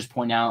pro-life, they'll just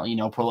point out,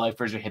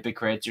 pro-lifers are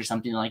hypocrites or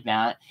something like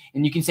that.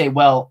 And you can say,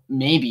 well,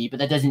 maybe, but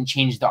that doesn't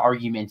change the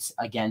arguments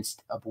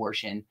against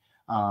abortion,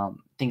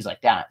 things like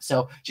that.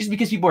 So just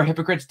because people are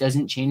hypocrites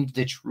doesn't change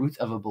the truth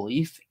of a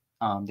belief.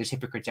 There's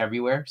hypocrites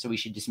everywhere, so we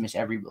should dismiss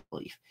every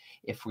belief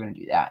if we're going to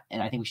do that.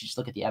 And I think we should just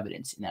look at the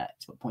evidence, and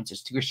that's what points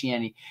us to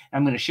Christianity. And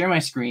I'm going to share my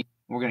screen.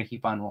 We're going to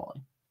keep on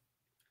rolling.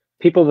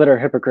 People that are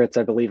hypocrites,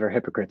 I believe, are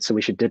hypocrites. So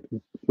we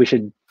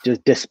should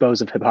just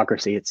dispose of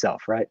hypocrisy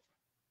itself, right?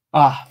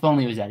 If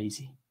only it was that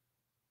easy.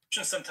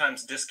 Christians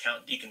sometimes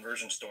discount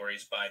deconversion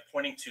stories by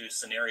pointing to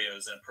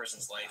scenarios in a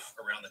person's life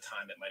around the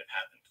time it might have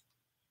happened.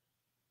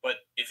 But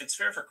if it's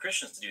fair for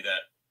Christians to do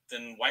that,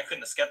 then why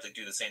couldn't a skeptic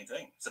do the same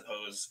thing?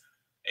 Suppose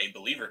a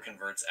believer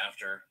converts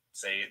after,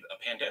 say,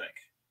 a pandemic.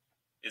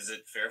 Is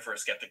it fair for a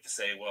skeptic to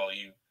say, well,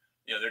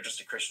 they're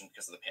just a Christian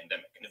because of the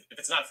pandemic? And if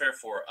it's not fair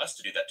for us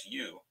to do that to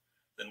you,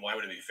 then why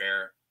would it be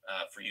fair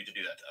for you to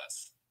do that to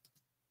us?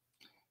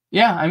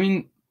 Yeah, I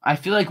mean, I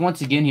feel like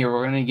once again here,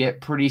 we're going to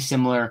get pretty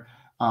similar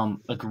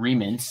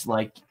agreements.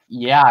 Like,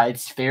 yeah,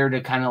 it's fair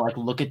to kind of like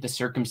look at the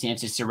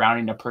circumstances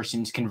surrounding a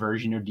person's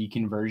conversion or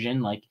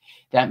deconversion. Like,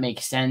 that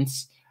makes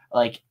sense.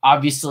 Like,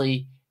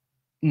 obviously,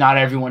 not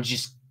everyone's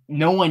just,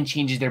 no one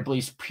changes their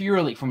beliefs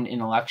purely from an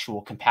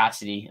intellectual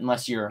capacity,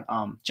 unless you're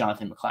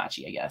Jonathan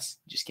McClatchy, I guess.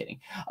 Just kidding.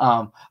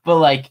 But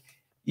like,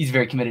 he's a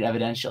very committed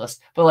evidentialist.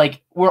 But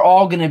like, we're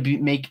all going to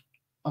make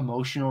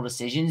emotional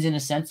decisions in a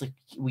sense. Like,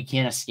 we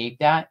can't escape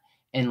that.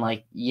 And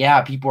like,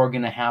 yeah, people are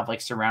going to have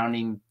like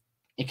surrounding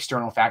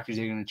external factors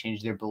that are going to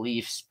change their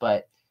beliefs.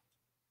 But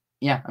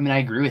yeah, I mean, I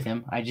agree with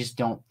him. I just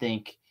don't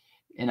think,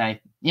 I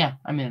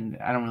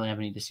don't really have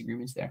any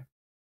disagreements there.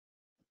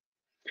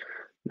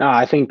 No,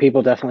 I think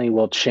people definitely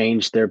will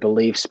change their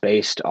beliefs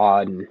based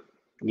on,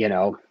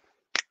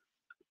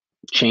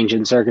 change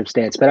in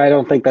circumstance, but I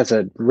don't think that's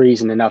a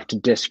reason enough to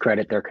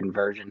discredit their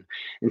conversion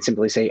and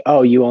simply say,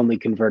 oh, you only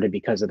converted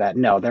because of that.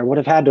 No, there would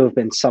have had to have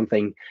been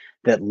something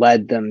that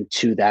led them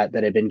to that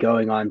had been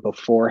going on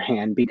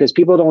beforehand, because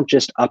people don't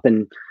just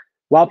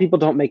while people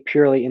don't make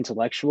purely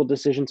intellectual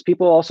decisions,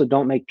 people also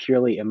don't make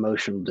purely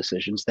emotional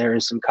decisions. There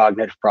is some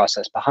cognitive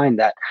process behind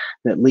that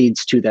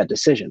leads to that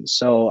decision.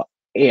 So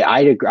yeah,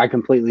 I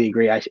completely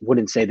agree. I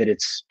wouldn't say that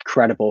it's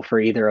credible for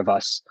either of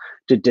us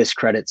to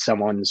discredit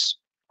someone's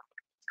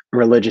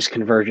religious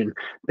conversion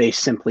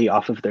based simply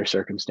off of their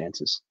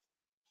circumstances.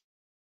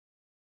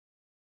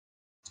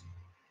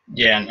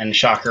 yeah, and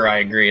shocker, I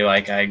agree.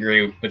 Like, I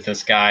agree with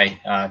this guy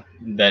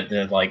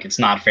that like, it's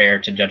not fair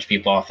to judge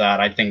people off that.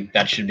 I think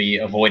that should be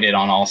avoided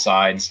on all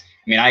sides.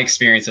 I mean, I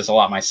experience this a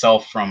lot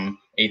myself from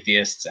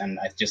atheists, and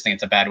I just think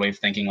it's a bad way of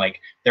thinking.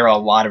 Like, there are a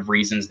lot of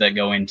reasons that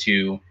go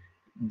into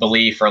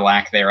belief or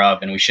lack thereof,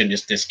 and we shouldn't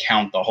just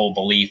discount the whole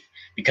belief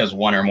because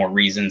one or more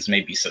reasons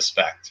may be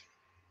suspect.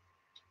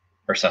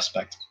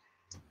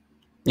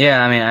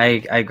 Yeah, I mean,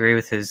 I agree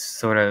with his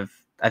sort of,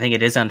 I think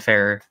it is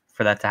unfair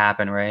for that to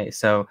happen, right?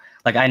 So,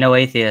 like, I know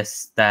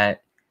atheists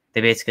that they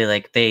basically,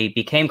 like, they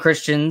became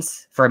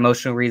Christians for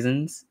emotional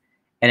reasons,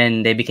 and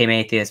then they became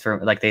atheists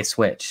for, like, they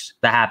switched.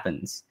 That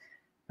happens,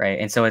 right?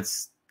 And so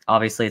it's,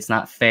 obviously, it's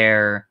not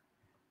fair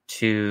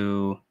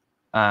to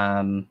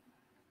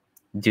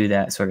do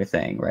that sort of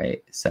thing,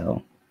 right?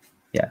 So,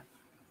 yeah.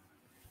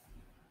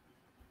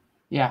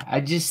 Yeah, I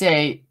just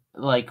say,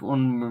 like,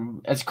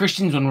 as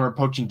Christians, when we're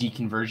approaching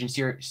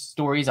deconversion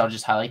stories, I'll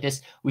just highlight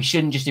this. We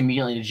shouldn't just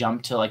immediately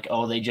jump to like,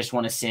 oh, they just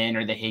want to sin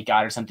or they hate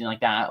God or something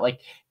like that.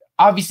 Like,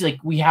 obviously, like,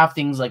 we have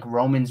things like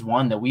Romans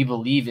 1 that we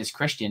believe as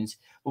Christians,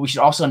 but we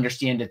should also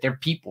understand that they're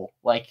people.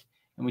 Like,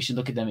 and we should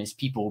look at them as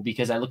people,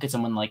 because I look at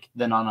someone like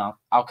the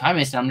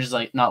non-alchemist, and I'm just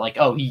like, not like,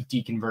 oh, he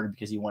deconverted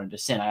because he wanted to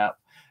sin. I'm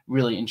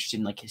really interested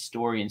in like his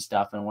story and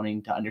stuff and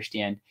wanting to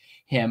understand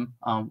him.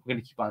 We're going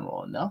to keep on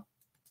rolling though.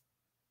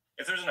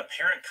 If there's an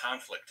apparent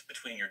conflict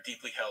between your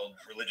deeply held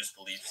religious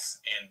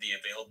beliefs and the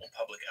available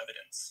public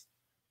evidence,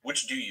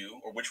 which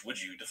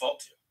would you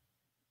default to?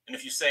 And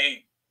if you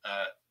say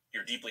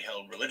your deeply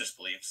held religious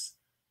beliefs,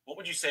 what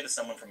would you say to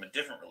someone from a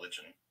different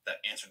religion that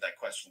answered that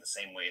question the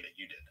same way that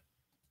you did?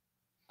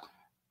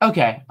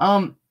 Okay.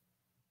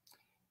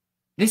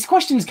 This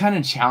question is kind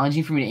of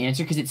challenging for me to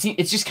answer because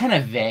it's just kind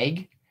of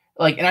vague.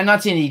 Like, and I'm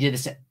not saying that he did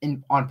this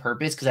on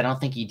purpose because I don't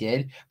think he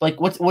did. But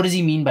like, what does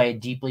he mean by a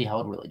deeply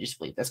held religious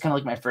belief? That's kind of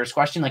like my first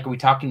question. Like, are we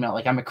talking about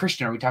like I'm a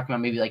Christian? Are we talking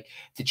about maybe like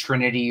the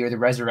Trinity or the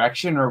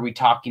resurrection? Or are we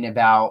talking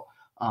about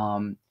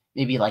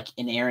maybe like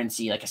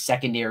inerrancy, like a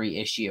secondary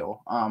issue,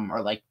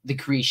 or like the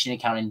creation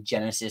account in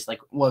Genesis? Like,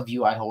 what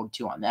view I hold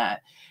to on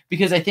that?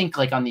 Because I think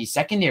like on these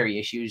secondary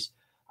issues,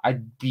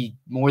 I'd be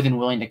more than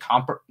willing to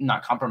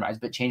not compromise,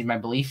 but change my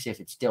beliefs if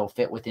it still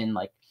fit within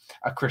like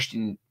a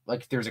Christian,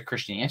 like if there's a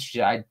Christian answer to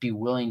it, I'd be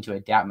willing to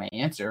adapt my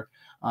answer.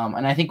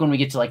 And I think when we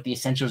get to like the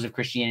essentials of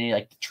Christianity,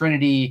 like the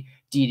Trinity,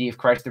 deity of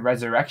Christ, the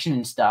resurrection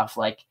and stuff,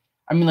 like,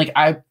 I mean, like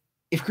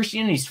if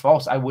Christianity is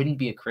false, I wouldn't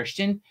be a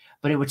Christian,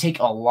 but it would take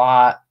a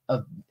lot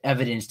of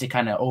evidence to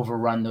kind of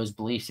overrun those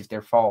beliefs if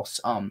they're false,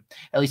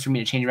 at least for me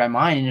to change my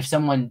mind. And if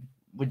someone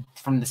would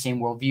from the same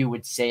worldview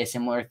would say a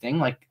similar thing,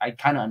 like I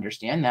kind of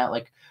understand that.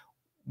 Like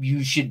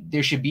there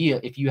should be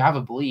if you have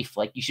a belief,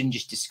 like you shouldn't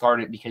just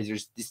discard it because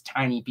there's this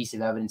tiny piece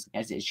of evidence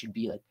against it. It should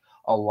be like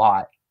a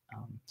lot.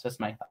 So that's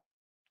my thought.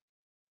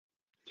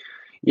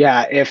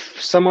 Yeah, if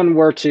someone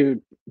were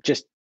to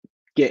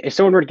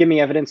give me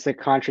evidence that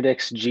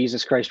contradicts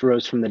Jesus Christ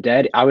rose from the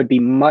dead, I would be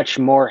much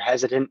more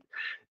hesitant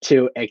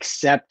to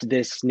accept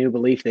this new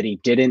belief that he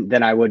didn't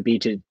than I would be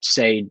to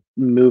say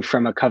move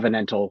from a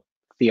covenantal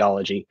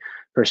theology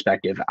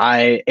perspective.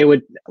 It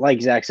would,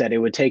 like Zach said, it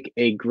would take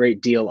a great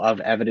deal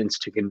of evidence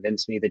to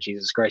convince me that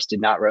Jesus Christ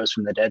did not rose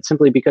from the dead,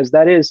 simply because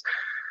that is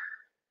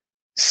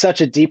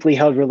such a deeply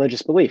held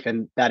religious belief.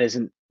 And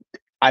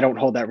I don't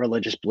hold that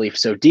religious belief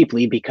so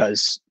deeply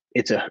because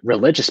it's a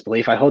religious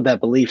belief. I hold that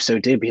belief so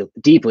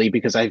deeply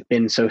because I've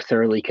been so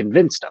thoroughly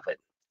convinced of it.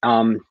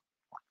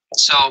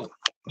 So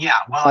yeah,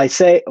 I'd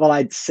say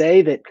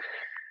that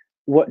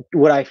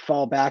would I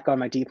fall back on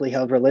my deeply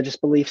held religious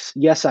beliefs?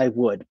 Yes, I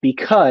would,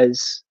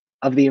 because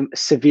of the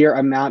severe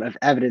amount of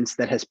evidence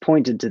that has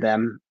pointed to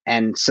them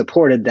and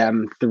supported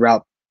them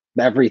throughout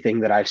everything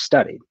that I've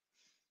studied.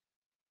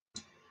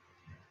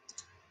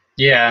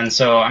 Yeah, and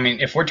so, I mean,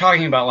 if we're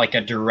talking about like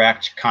a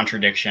direct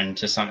contradiction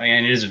to something,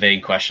 and it is a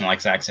vague question, like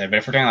Zach said, but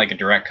if we're talking like a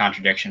direct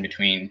contradiction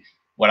between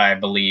what I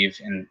believe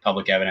in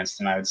public evidence,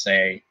 then I would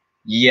say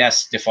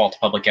yes, default to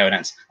public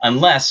evidence,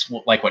 unless,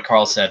 like what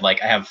Carl said,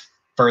 like I have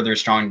further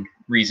strong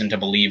reason to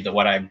believe that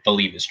what I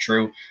believe is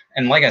true.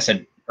 And like I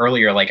said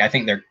earlier, like I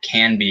think there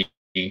can be,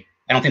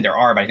 I don't think there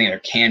are, but I think there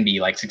can be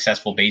like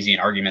successful Bayesian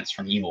arguments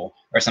from evil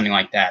or something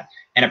like that.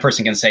 And a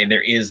person can say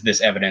there is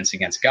this evidence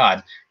against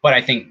God. But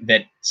I think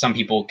that some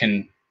people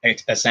can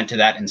assent to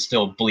that and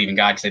still believe in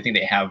God because I think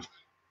they have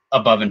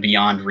above and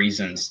beyond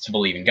reasons to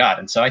believe in God.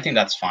 And so I think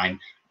that's fine.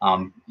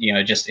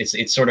 Just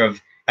it's sort of,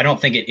 I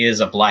don't think it is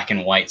a black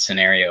and white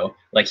scenario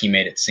like he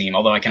made it seem,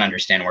 although I can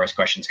understand where his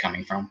question's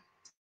coming from.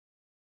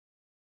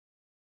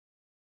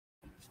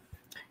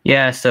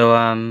 Yeah,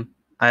 so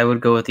I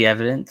would go with the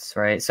evidence,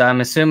 right? So I'm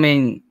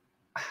assuming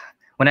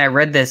when I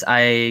read this,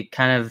 I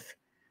kind of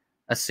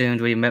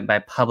assumed what he meant by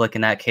public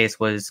in that case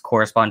was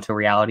correspond to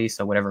reality.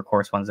 So whatever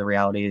corresponds to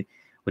reality,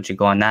 would you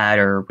go on that,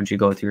 or would you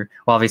go through?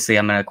 Well, obviously,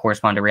 I'm going to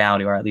correspond to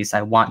reality, or at least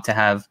I want to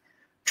have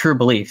true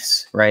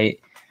beliefs, right?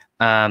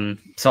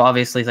 So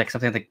obviously, like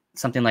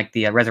something like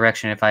the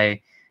resurrection.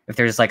 If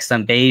there's like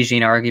some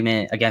Bayesian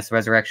argument against the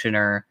resurrection,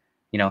 or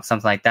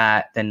something like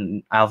that,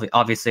 then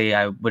obviously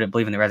I wouldn't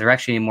believe in the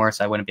resurrection anymore,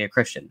 so I wouldn't be a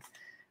Christian,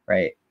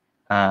 right?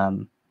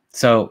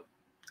 So,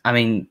 I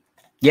mean,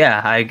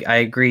 yeah, I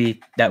agree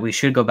that we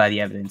should go by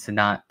the evidence and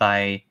not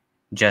by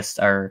just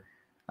our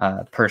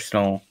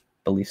personal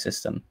belief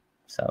system.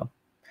 So,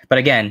 but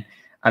again,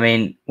 I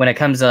mean, when it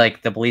comes to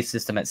like the belief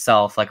system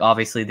itself, like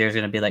obviously there's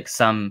going to be like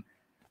some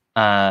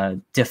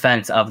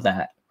defense of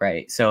that,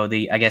 right? So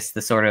I guess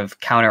the sort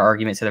of counter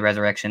argument to the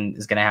resurrection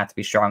is going to have to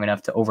be strong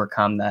enough to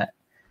overcome that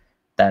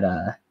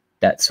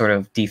sort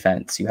of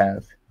defense you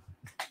have.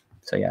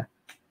 So yeah.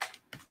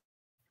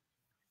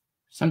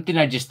 Something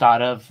I just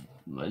thought of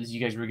as you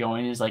guys were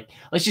going is like,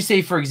 let's just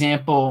say, for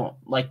example,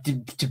 like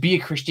to be a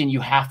Christian,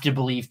 you have to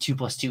believe 2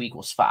 + 2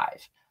 =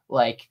 5.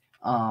 Like,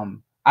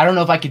 I don't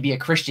know if I could be a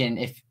Christian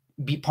if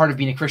part of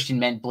being a Christian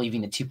meant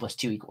believing that 2 +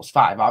 2 =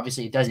 5.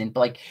 Obviously it doesn't, but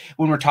like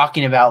when we're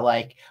talking about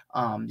like,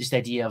 just the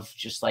idea of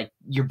just like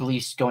your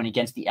beliefs going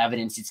against the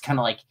evidence, it's kind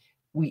of like,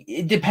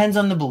 it depends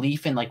on the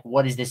belief and like,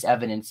 what is this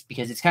evidence?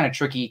 Because it's kind of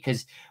tricky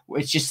because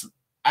it's just,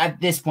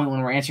 at this point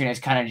when we're answering, it's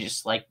kind of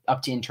just like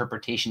up to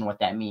interpretation what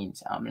that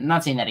means. I'm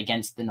not saying that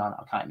against the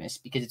non-alchemists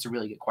because it's a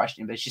really good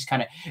question, but it's just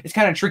kind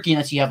of tricky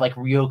unless you have like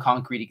real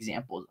concrete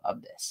examples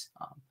of this.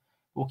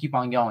 We'll keep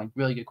on going.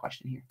 Really good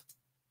question here.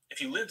 If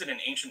you lived in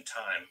an ancient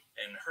time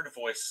and heard a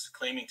voice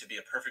claiming to be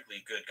a perfectly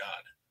good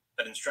God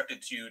that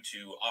instructed you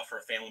to offer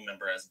a family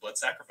member as blood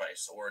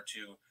sacrifice or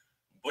to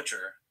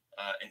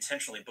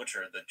intentionally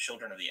butcher the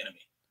children of the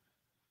enemy,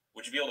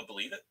 would you be able to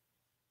believe it?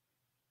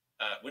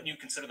 Wouldn't you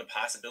consider the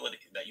possibility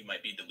that you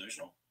might be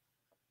delusional?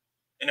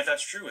 And if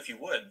that's true, if you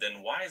would,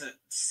 then why does it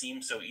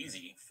seem so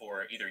easy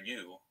for either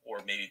you or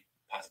maybe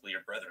possibly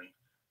your brethren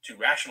to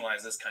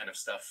rationalize this kind of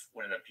stuff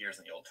when it appears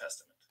in the Old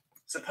Testament?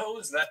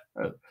 Suppose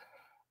that...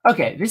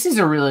 Okay, this is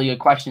a really good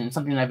question. It's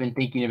something that I've been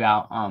thinking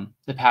about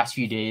the past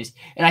few days,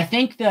 and I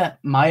think that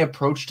my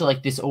approach to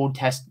like the Old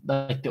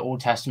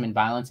Testament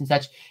violence and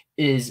such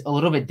is a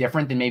little bit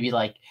different than maybe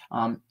like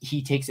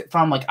he takes it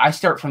from. Like I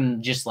start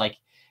from just like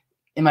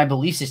in my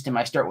belief system,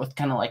 I start with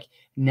kind of like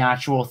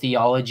natural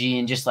theology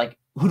and just like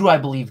who do I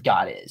believe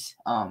God is,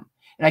 and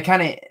I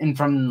kind of and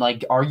from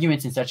like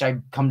arguments and such, I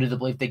come to the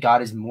belief that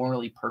God is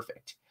morally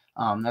perfect.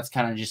 That's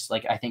kind of just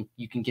like I think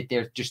you can get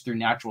there just through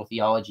natural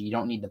theology. You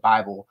don't need the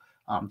Bible.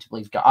 To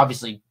believe God.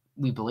 Obviously,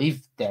 we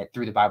believe that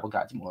through the Bible,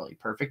 God's morally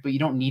perfect, but you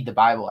don't need the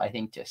Bible, I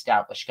think, to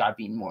establish God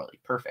being morally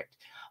perfect.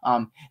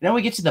 And then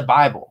we get to the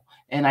Bible,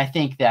 and I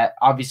think that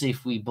obviously,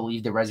 if we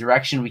believe the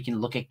resurrection, we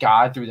can look at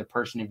God through the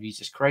person of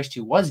Jesus Christ,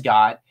 who was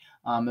God,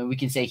 and we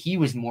can say he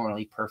was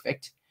morally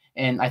perfect.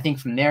 And I think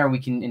from there we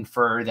can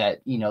infer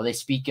that they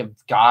speak of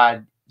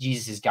God,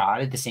 Jesus is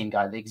God, the same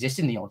God that exists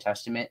in the Old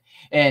Testament,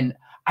 and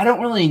I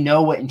don't really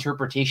know what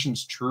interpretation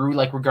is true,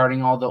 like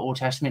regarding all the Old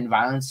Testament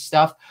violence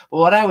stuff. But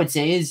what I would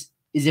say is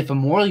if a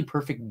morally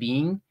perfect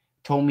being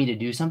told me to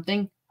do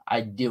something,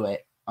 I'd do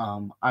it.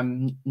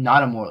 I'm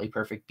not a morally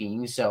perfect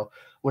being, so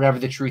whatever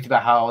the truth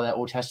about how all that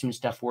Old Testament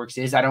stuff works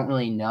is, I don't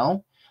really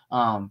know.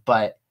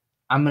 But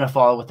I'm gonna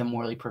follow what the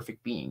morally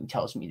perfect being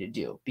tells me to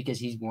do because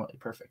he's morally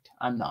perfect.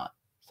 I'm not.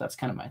 So that's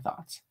kind of my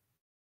thoughts.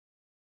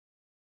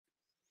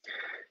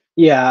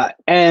 Yeah,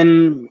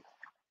 and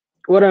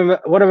what I'm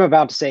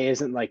about to say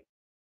isn't like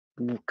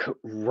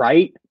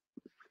right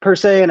per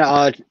se,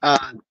 and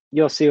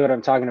you'll see what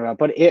I'm talking about.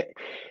 But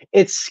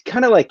it's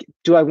kind of like,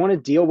 do I want to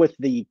deal with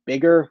the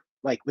bigger,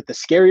 like with the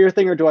scarier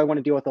thing, or do I want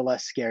to deal with the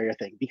less scarier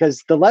thing?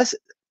 Because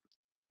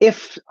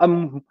if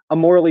a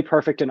morally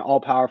perfect and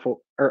all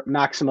powerful or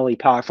maximally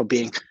powerful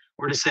being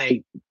were to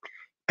say,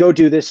 go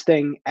do this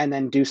thing and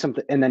then do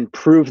something and then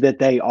prove that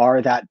they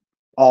are that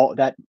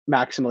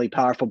maximally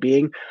powerful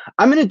being,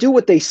 I'm going to do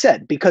what they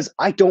said because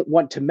I don't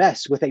want to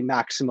mess with a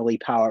maximally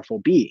powerful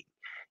being.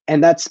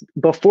 And that's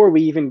before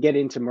we even get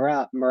into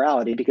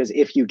morality, because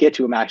if you get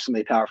to a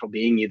maximally powerful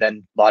being, you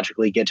then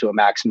logically get to a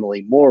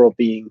maximally moral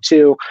being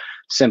too,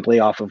 simply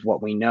off of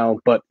what we know.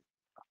 But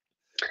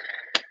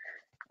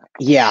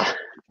yeah,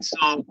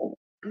 so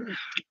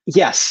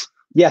yes,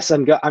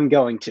 I'm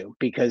going to,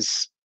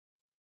 because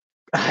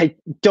I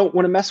don't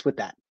want to mess with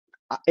that.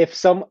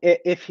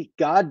 If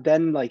God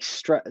then like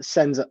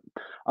sends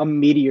a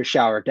meteor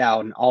shower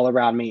down all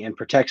around me and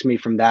protects me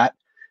from that,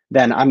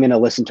 then I'm going to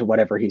listen to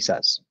whatever he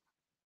says.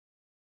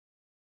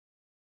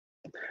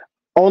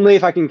 Only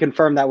if I can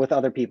confirm that with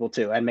other people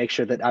too, and make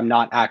sure that I'm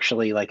not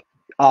actually like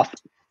off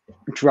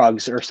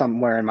drugs or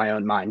somewhere in my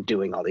own mind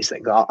doing all these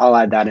things. I'll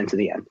add that into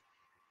the end.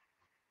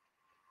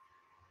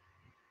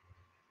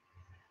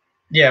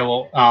 Yeah,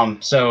 well,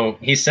 so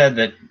he said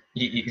that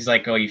he's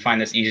like, oh, you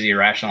find this easy to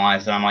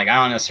rationalize. And I'm like, I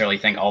don't necessarily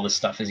think all this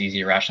stuff is easy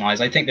to rationalize.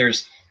 I think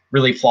there's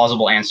really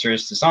plausible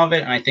answers to some of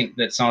it, and I think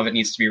that some of it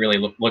needs to be really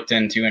looked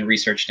into and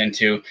researched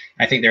into.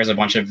 I think there's a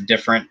bunch of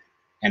different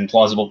and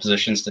plausible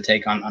positions to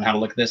take on how to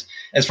look at this.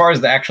 As far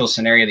as the actual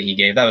scenario that he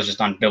gave, that was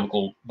just on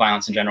biblical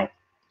violence in general.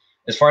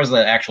 As far as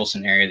the actual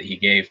scenario that he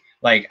gave,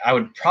 like, I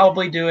would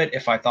probably do it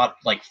if I thought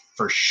like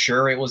for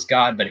sure it was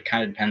God, but it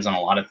kind of depends on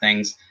a lot of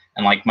things.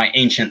 And like my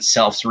ancient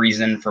self's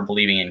reason for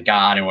believing in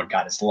God and what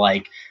God is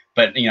like.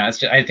 But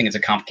I think it's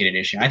a complicated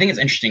issue. I think it's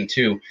interesting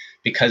too,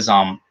 because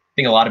I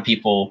think a lot of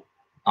people,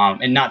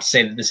 and not to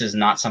say that this is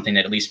not something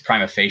that at least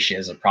prima facie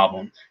is a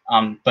problem,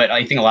 but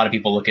I think a lot of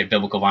people look at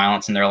biblical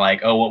violence and they're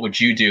like, oh, what would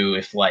you do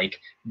if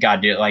like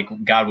God did, like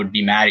God would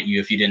be mad at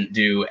you if you didn't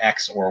do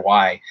X or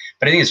Y?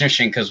 But I think it's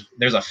interesting because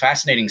there's a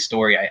fascinating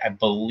story. I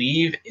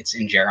believe it's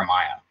in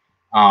Jeremiah,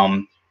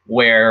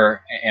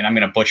 where, and I'm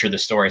going to butcher the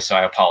story, so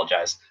I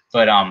apologize.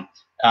 But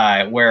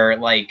where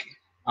like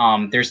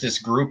there's this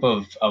group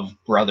of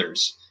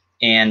brothers,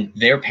 and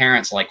their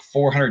parents like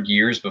 400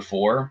 years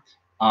before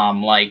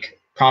like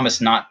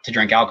promised not to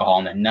drink alcohol,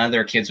 and that none of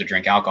their kids would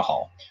drink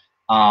alcohol.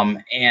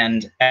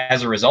 And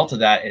as a result of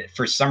that,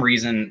 for some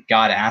reason,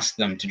 God asked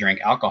them to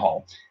drink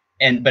alcohol.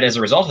 But as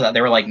a result of that,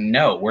 they were like,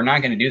 no, we're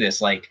not going to do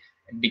this, like,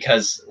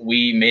 because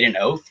we made an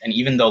oath. And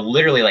even though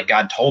literally like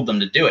God told them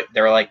to do it,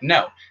 they were like,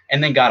 no.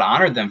 And then God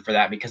honored them for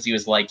that, because he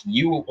was like,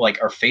 you like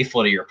are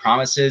faithful to your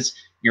promises.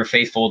 You're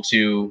faithful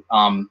to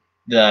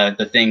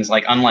the things,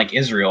 like, unlike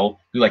Israel,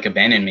 who like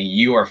abandoned me,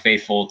 you are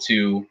faithful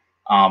to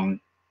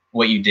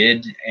what you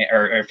did,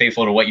 or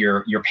faithful to what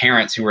your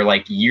parents, who were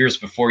like years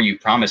before you,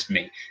 promised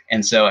me.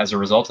 And so as a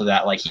result of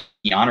that, like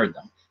he honored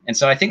them. And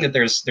so I think that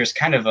there's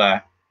kind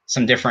of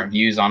some different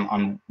views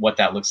on what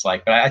that looks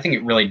like. But I think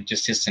it really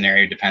just, his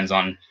scenario depends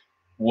on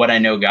what I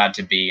know God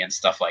to be and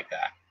stuff like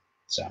that.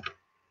 So.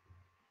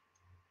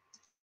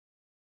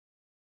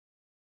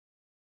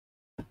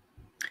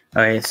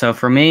 Okay, so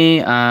for me,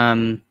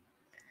 yeah,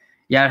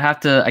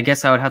 I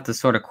guess I would have to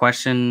sort of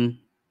question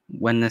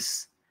when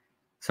this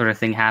sort of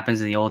thing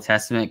happens in the Old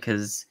Testament,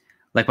 because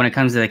Like when it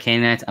comes to the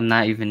Canaanites, I'm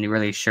not even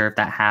really sure if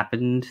that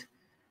happened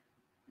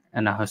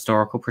in a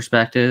historical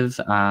perspective.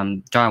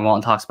 John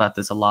Walton talks about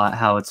this a lot,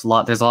 how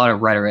there's a lot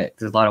of rhetoric,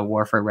 there's a lot of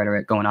warfare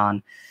rhetoric going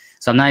on.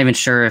 So I'm not even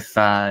sure if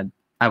I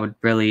would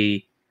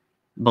really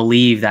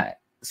believe that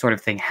sort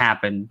of thing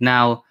happened.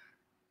 Now,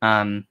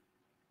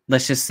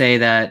 let's just say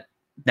that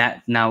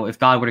now if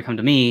God were to come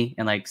to me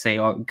and like say,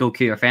 oh, go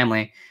kill your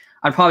family,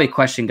 I'd probably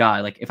question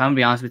God. Like, if I'm gonna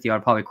be honest with you,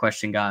 I'd probably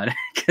question God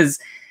because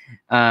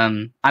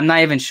I'm not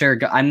even sure.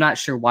 I'm not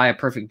sure why a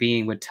perfect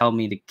being would tell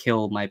me to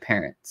kill my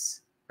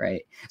parents,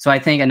 right? So I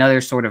think another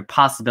sort of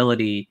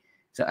possibility.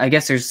 So I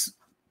guess there's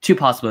two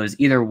possibilities.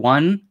 Either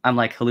one, I'm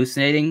like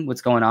hallucinating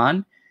what's going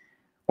on,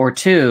 or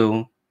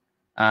two,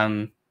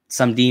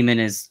 some demon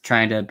is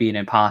trying to be an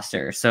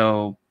imposter.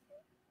 So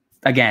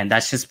again,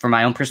 that's just from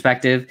my own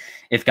perspective.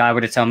 If God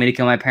were to tell me to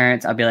kill my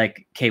parents, I'd be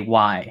like, okay,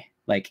 why?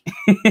 Like,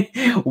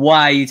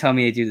 why you tell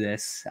me to do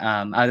this?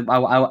 I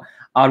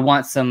would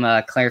want some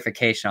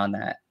clarification on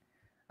that.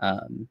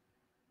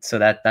 So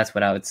that's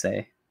what I would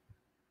say.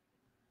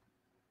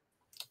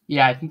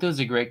 Yeah, I think those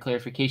are great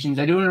clarifications.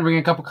 I do want to bring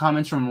a couple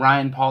comments from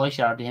Ryan Pauly.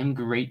 Shout out to him.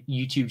 Great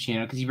YouTube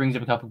channel because he brings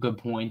up a couple good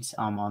points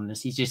on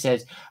this. He just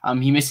says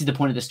he misses the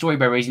point of the story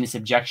by raising this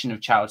objection of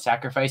child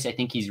sacrifice. I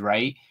think he's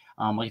right.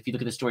 Like if you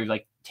look at the story,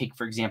 like take,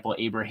 for example,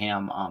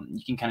 Abraham,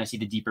 you can kind of see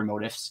the deeper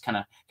motives kind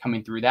of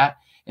coming through that.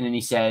 And then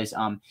he says,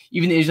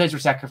 even the Israelites were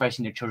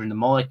sacrificing their children to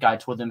Moloch. God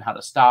told them how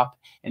to stop.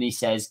 And he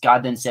says,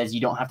 God then says,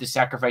 you don't have to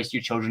sacrifice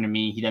your children to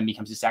me. He then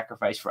becomes a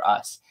sacrifice for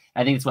us.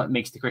 And I think that's what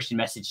makes the Christian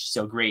message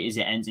so great is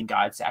it ends in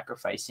God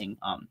sacrificing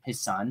his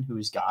son, who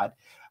is God,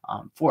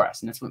 for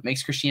us. And that's what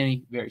makes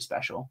Christianity very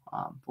special.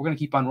 We're going to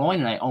keep on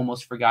rolling. And I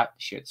almost forgot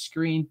to share the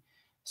screen.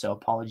 So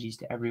apologies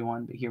to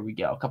everyone, but here we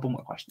go. A couple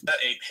more questions. That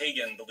a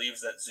pagan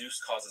believes that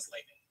Zeus causes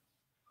lightning.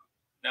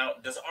 Now,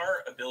 does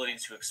our ability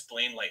to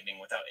explain lightning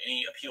without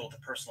any appeal to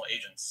personal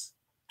agents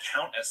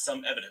count as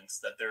some evidence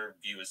that their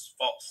view is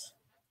false?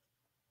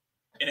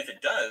 And if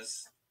it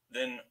does,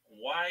 then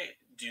why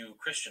do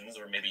Christians,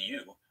 or maybe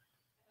you,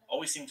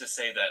 always seem to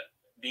say that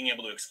being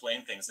able to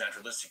explain things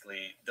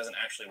naturalistically doesn't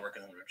actually work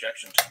as an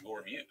objection to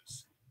your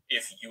views,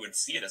 if you would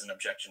see it as an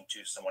objection to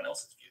someone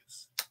else's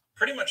views?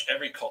 Pretty much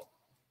every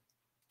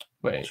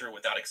culture,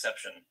 without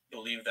exception,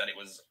 believed that it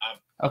was...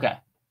 Okay,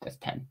 that's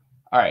 10.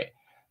 All right.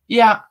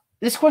 Yeah,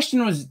 this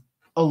question was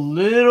a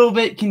little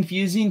bit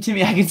confusing to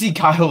me. I can see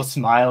Kyle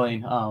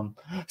smiling.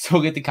 So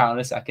we'll get to Kyle in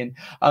a second.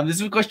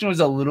 This question was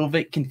a little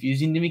bit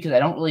confusing to me because I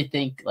don't really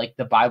think like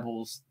the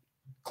Bible's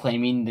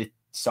claiming to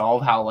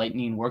solve how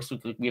lightning works.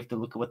 We have to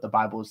look at what the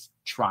Bible's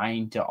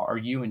trying to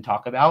argue and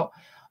talk about.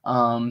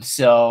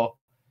 So,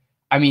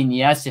 I mean,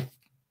 yes, if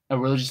a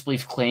religious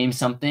belief claims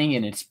something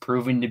and it's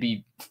proven to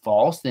be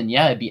false, then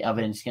yeah, it'd be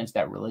evidence against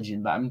that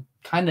religion. But I'm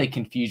kind of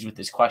confused with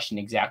this question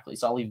exactly.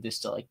 So I'll leave this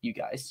to like you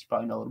guys. You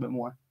probably know a little bit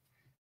more.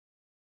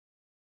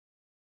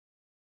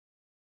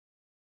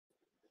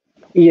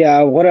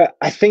 Yeah,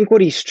 I think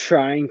what he's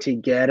trying to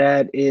get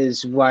at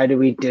is why do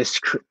we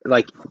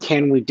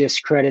can we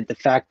discredit the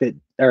fact that,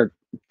 or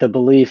the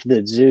belief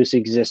that Zeus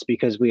exists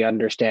because we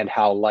understand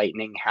how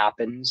lightning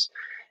happens?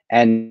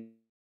 And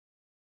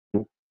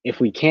if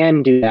we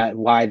can do that,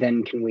 why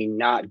then can we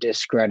not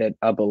discredit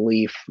a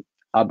belief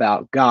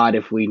about God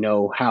if we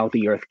know how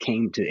the earth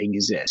came to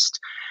exist?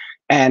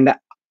 And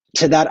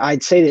to that,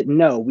 I'd say that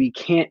no, we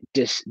can't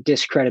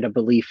discredit a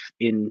belief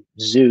in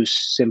Zeus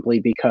simply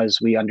because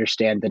we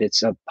understand that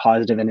it's a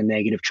positive and a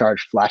negative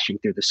charge flashing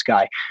through the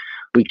sky.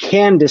 We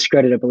can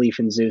discredit a belief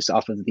in Zeus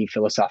off of the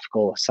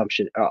philosophical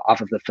assumption,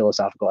 off of the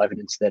philosophical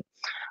evidence that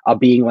a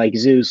being like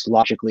Zeus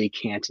logically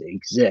can't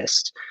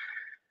exist.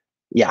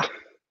 Yeah.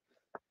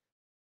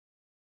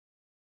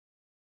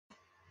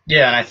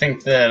 Yeah, and I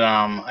think that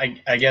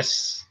I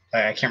guess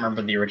I can't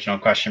remember the original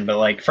question, but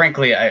like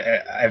frankly,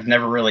 I've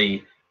never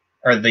really,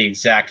 or the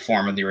exact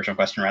form of the original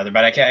question rather,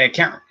 but I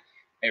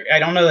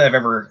don't know that I've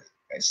ever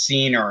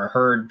seen or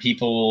heard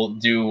people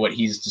do what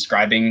he's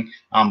describing.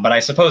 But I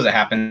suppose it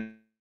happens.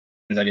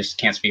 I just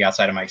can't speak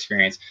outside of my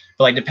experience.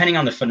 But like depending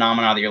on the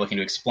phenomena that you're looking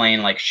to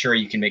explain, like sure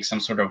you can make some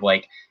sort of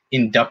like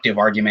inductive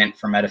argument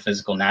for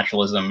metaphysical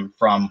naturalism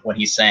from what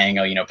he's saying.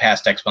 Oh,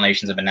 past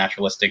explanations have been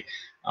naturalistic.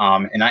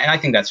 And I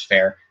think that's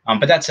fair.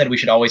 But that said, we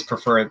should always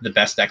prefer the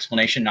best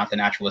explanation, not the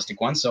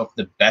naturalistic one. So if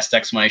the best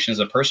explanation is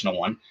a personal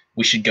one,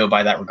 we should go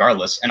by that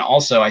regardless. And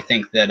also, I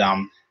think that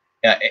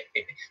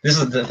this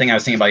is the thing I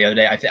was thinking about the other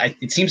day.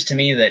 It seems to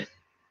me that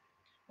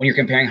when you're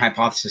comparing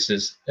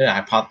hypotheses,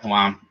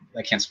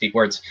 I can't speak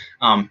words.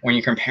 When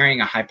you're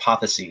comparing a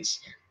hypothesis,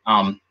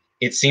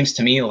 it seems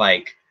to me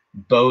like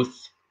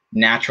both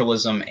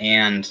naturalism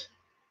and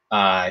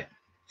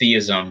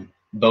theism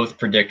both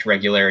predict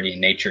regularity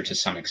in nature to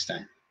some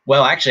extent.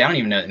 Well, actually, I don't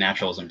even know that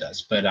naturalism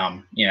does, but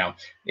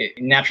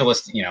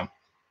naturalist, like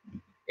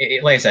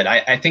I said,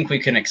 I think we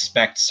can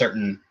expect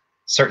certain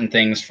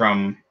things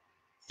from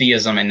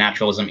theism and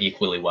naturalism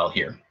equally well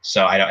here.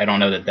 So I don't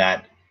know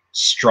that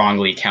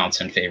strongly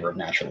counts in favor of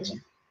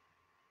naturalism,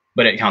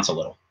 but it counts a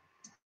little.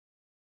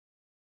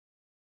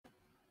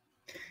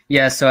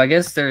 Yeah, so I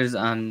guess there's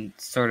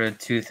sort of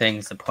two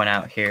things to point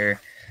out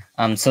here.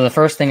 So the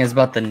first thing is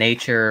about the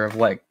nature of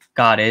what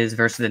God is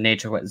versus the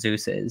nature of what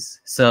Zeus is.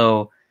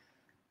 So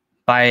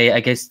by, I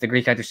guess, the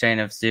Greek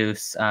understanding of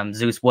Zeus,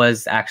 Zeus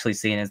was actually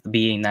seen as the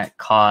being that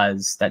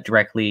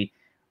directly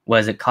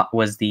was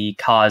the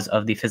cause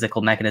of the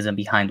physical mechanism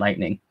behind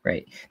lightning,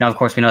 right? Now, of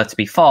course, we know that to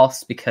be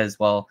false because,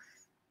 well,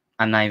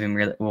 I'm not even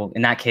really, well,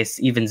 in that case,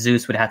 even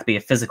Zeus would have to be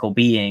a physical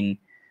being,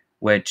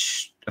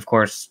 which, of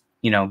course,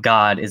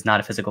 God is not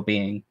a physical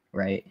being,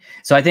 right?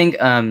 So I think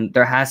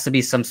there has to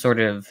be some sort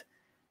of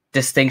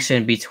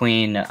distinction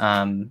between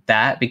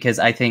that, because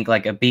I think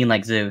like a being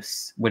like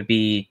Zeus would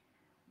be,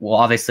 well,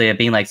 obviously a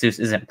being like Zeus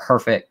isn't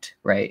perfect,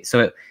 right?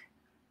 So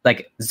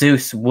like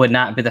Zeus would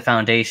not be the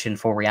foundation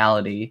for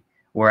reality,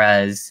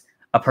 whereas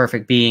a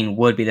perfect being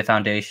would be the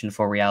foundation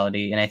for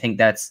reality. And I think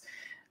that's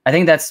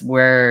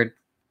where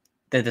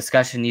the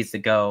discussion needs to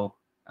go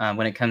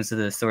when it comes to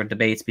the sort of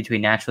debates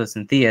between naturalists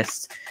and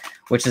theists,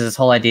 which is this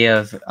whole idea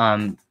of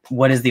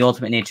what is the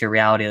ultimate nature of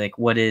reality? Like,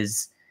 what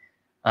is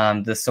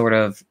what's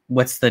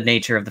the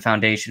nature of the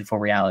foundation for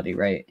reality,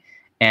 right?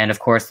 And of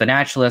course, the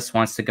naturalist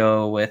wants to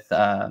go with,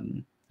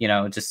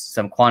 just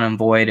some quantum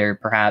void or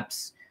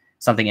perhaps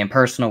something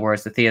impersonal,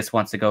 whereas the theist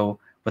wants to go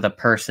with a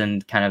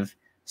person kind of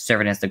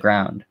serving as the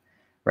ground,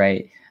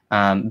 right?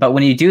 But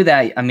when you do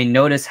that, I mean,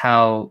 notice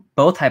how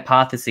both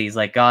hypotheses,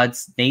 like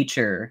God's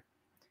nature,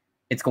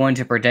 it's going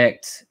to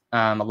predict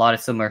a lot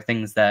of similar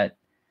things that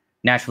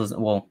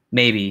naturalism, well,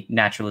 maybe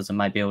naturalism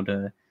might be able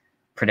to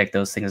predict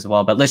those things as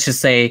well. But let's just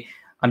say,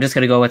 I'm just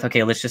going to go with,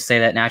 okay, let's just say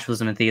that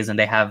naturalism and theism,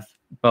 they have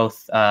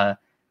both the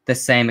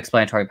same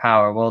explanatory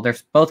power. Well, they're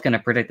both going to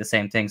predict the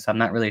same thing. So I'm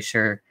not really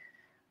sure.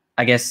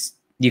 I guess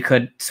you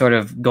could sort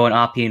of go an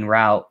Oppian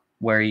route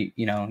where, you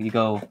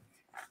go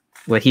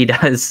what he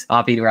does,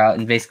 Oppian route,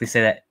 and basically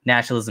say that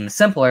naturalism is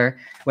simpler,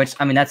 which,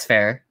 I mean, that's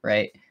fair,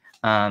 right?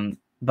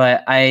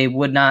 But I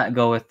would not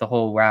go with the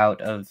whole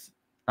route of,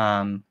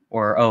 I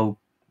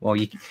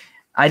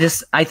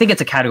think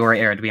it's a category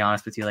error, to be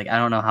honest with you. Like, I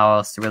don't know how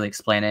else to really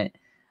explain it.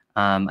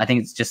 I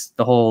think it's just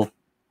that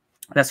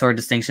sort of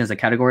distinction is a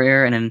category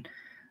error. And then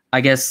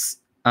I guess,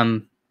 I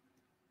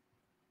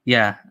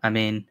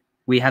mean,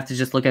 we have to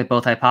just look at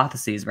both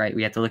hypotheses, right?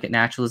 We have to look at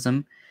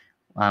naturalism,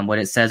 what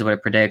it says, what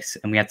it predicts,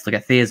 and we have to look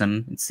at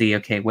theism and see,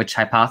 okay, which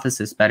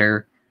hypothesis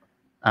better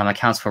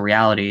accounts for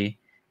reality.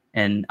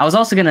 And I was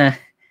also gonna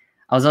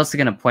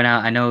point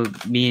out, I know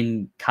me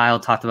and Kyle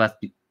talked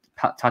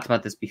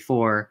about this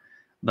before,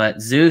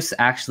 but Zeus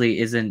actually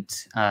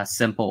isn't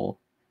simple.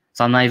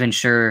 So I'm not even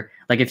sure,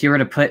 like, if you were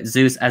to put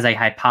Zeus as a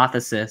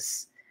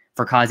hypothesis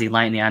for causing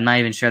lightning, I'm not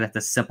even sure that's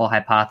a simple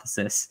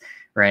hypothesis,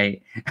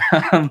 right?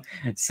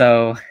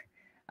 So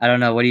I don't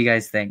know. What do you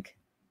guys think?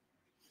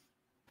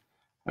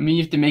 I mean,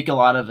 you have to make a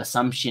lot of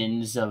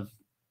assumptions of,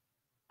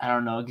 I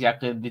don't know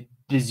exactly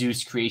the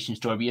Zeus creation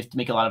story, but you have to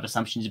make a lot of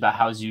assumptions about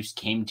how Zeus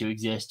came to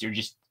exist, or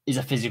just is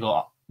a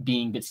physical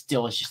being, but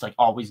still it's just like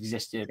always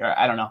existed. Or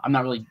I don't know. I'm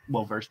not really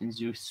well versed in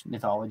Zeus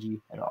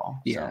mythology at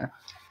all. Yeah. So.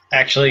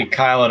 Actually,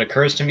 Kyle, it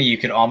occurs to me you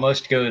could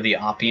almost go the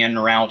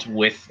Oppian route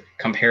with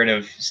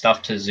comparative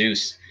stuff to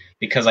Zeus,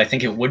 because I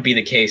think it would be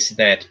the case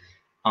that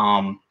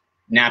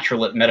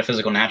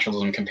metaphysical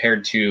naturalism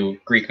compared to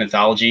Greek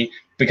mythology,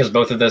 because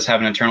both of those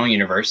have an eternal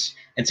universe,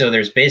 and so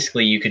there's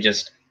basically, you could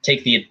just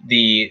take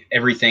the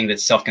everything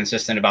that's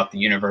self-consistent about the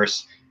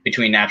universe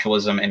between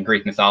naturalism and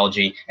Greek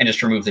mythology and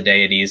just remove the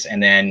deities,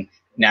 and then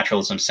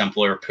naturalism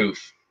simpler,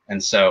 poof.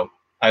 And so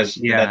that's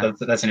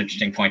an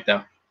interesting point,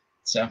 though.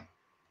 So.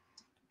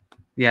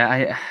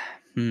 Yeah,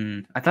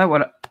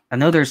 I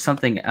know there's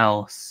something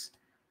else.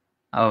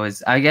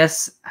 I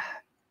guess.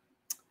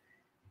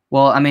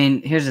 Well, I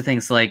mean, here's the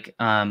thing. So, like,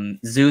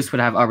 Zeus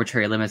would have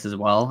arbitrary limits as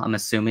well, I'm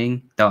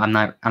assuming, though I'm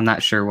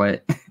not sure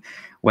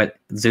what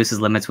Zeus's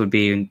limits would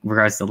be in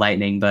regards to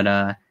lightning.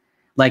 But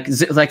like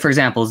for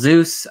example,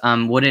 Zeus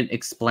wouldn't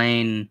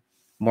explain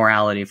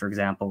morality, for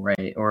example,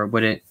 right? Or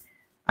would it?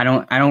 I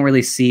don't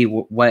really see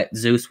what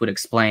Zeus would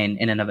explain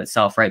in and of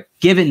itself, right?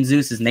 Given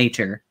Zeus's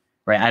nature.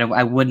 Right,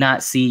 I would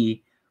not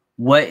see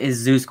what is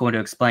Zeus going to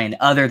explain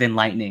other than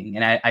lightning,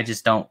 and I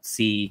just don't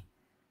see.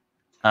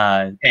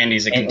 And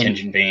he's a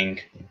contingent being.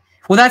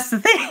 Well, that's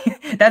the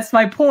thing. That's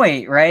my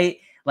point, right?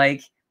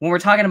 Like, when we're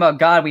talking about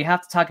God, we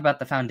have to talk about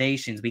the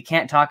foundations. We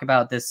can't talk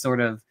about this sort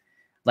of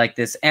like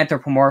this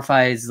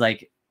anthropomorphized,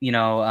 like,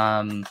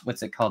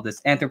 what's it called? This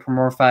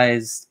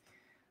anthropomorphized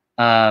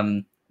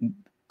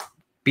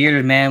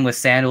bearded man with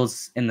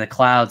sandals in the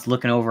clouds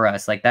looking over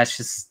us. Like,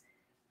 it's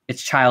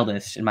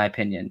childish, in my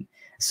opinion.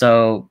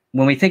 So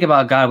when we think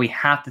about God, we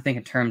have to think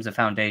in terms of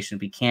foundation.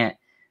 We can't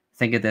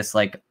think of this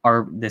like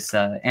this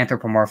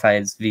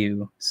anthropomorphized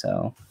view.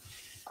 So,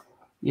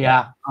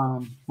 yeah.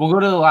 We'll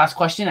go to the last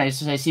question. I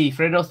see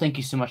Fredo. Thank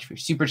you so much for your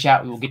super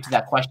chat. We will get to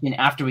that question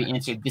after we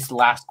answer this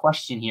last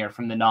question here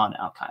from the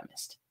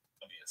non-alchemist.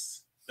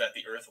 Obvious that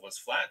the Earth was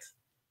flat,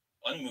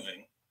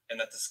 unmoving, and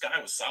that the sky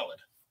was solid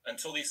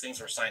until these things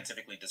were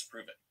scientifically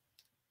disproven.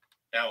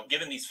 Now,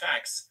 given these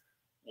facts,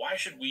 why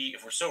should we,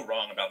 if we're so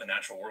wrong about the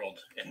natural world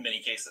in many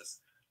cases,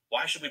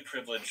 why should we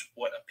privilege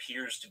what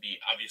appears to be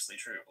obviously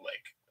true?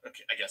 Like,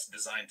 okay, I guess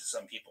designed to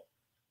some people.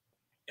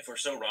 If we're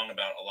so wrong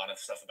about a lot of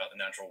stuff about the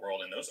natural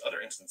world in those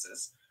other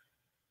instances,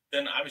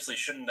 then obviously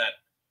shouldn't that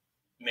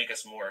make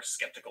us more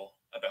skeptical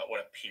about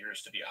what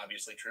appears to be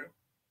obviously true?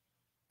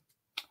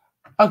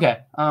 Okay,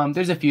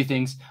 there's a few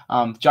things.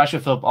 Joshua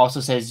Phillip also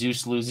says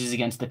Zeus loses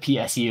against the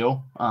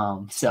PSU.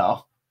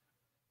 So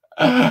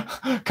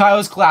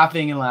Kyle's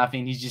clapping and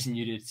laughing. He's just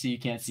muted, so you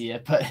can't see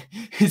it, but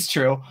it's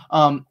true.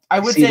 I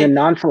would say the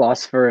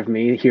non-philosopher of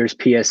me hears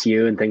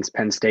PSU and thinks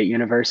Penn State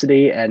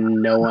University,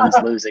 and no one's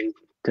losing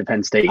to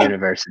Penn State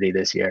University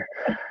this year.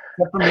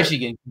 Except for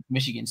Michigan.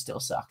 Michigan still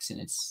sucks, and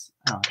it's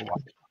I don't know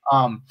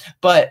why.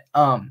 But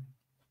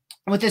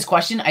with this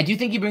question, I do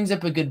think he brings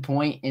up a good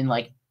point in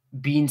like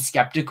being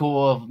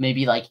skeptical of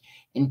maybe like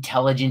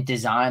intelligent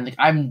design. Like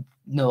I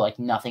know like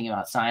nothing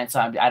about science. So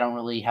I don't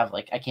really have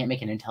like I can't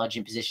make an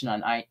intelligent position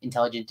on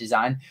intelligent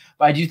design.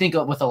 But I do think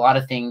with a lot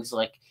of things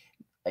like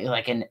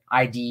an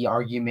ID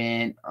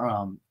argument,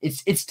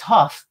 it's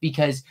tough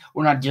because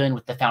we're not dealing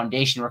with the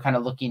foundation. We're kind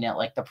of looking at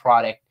like the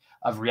product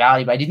of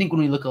reality. But I do think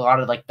when we look at a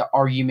lot of like the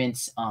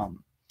arguments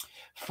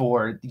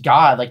for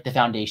God, like the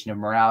foundation of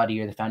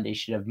morality or the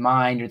foundation of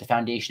mind or the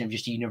foundation of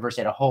just the universe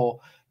as a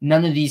whole,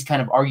 none of these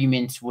kind of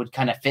arguments would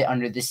kind of fit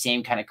under the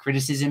same kind of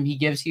criticism he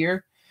gives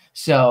here.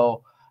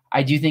 So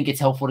I do think it's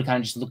helpful to kind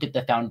of just look at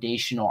the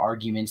foundational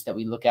arguments that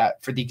we look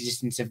at for the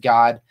existence of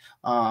God.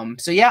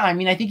 So yeah, I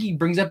mean, I think he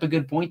brings up a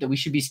good point that we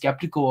should be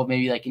skeptical of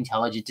maybe like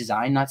intelligent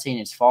design, not saying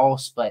it's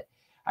false, but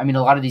I mean,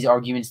 a lot of these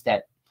arguments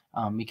that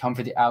we come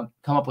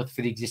up with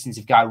for the existence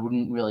of God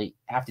wouldn't really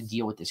have to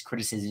deal with this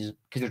criticism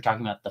because they're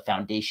talking about the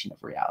foundation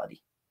of reality.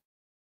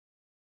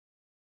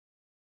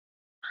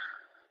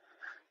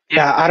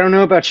 Yeah, I don't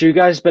know about you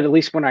guys, but at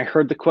least when I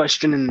heard the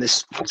question, and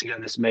this, once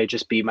again, this may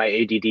just be my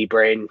ADD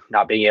brain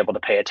not being able to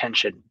pay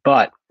attention,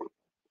 but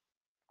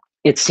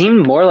it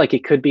seemed more like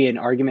it could be an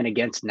argument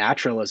against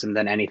naturalism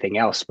than anything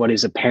else. What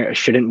is apparent?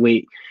 Shouldn't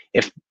we,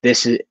 if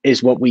this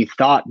is what we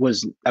thought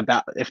was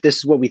about, if this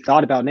is what we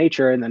thought about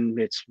nature, and then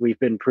we've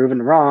been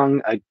proven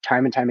wrong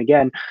time and time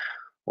again,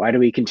 why do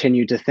we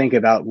continue to think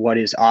about what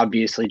is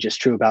obviously just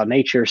true about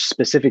nature,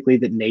 specifically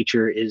that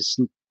nature is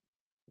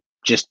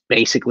just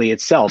basically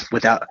itself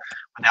without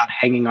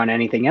hanging on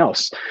anything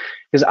else?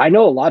 Because I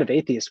know a lot of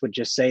atheists would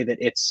just say that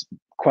it's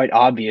quite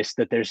obvious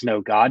that there's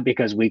no God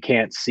because we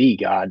can't see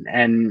God.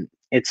 And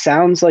it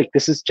sounds like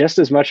this is just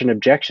as much an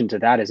objection to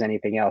that as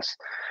anything else.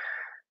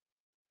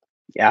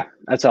 Yeah,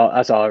 that's all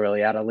I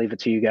really had. I'll leave it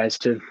to you guys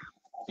to,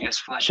 I guess,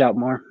 flesh out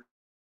more.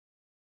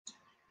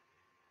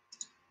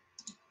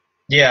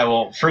 Yeah,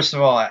 well, first of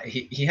all,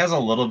 he has a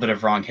little bit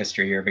of wrong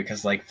history here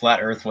because like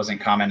flat Earth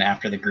wasn't common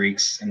after the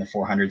Greeks in the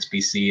 400s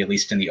BC, at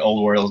least in the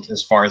old world,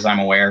 as far as I'm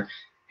aware.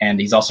 And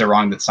he's also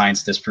wrong that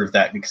science disproved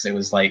that because it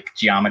was like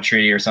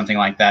geometry or something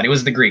like that. It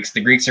was the Greeks.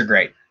 The Greeks are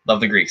great. Love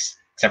the Greeks,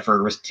 except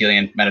for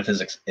Aristotelian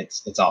metaphysics.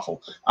 It's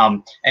awful.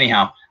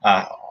 Anyhow,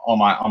 all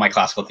my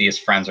classical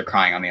theist friends are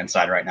crying on the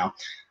inside right now.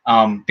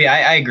 But yeah,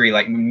 I agree.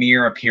 Like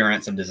mere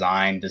appearance of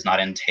design does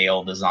not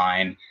entail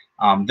design.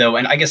 Though,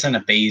 and I guess in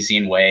a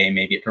Bayesian way,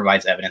 maybe it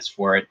provides evidence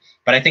for it.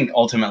 But I think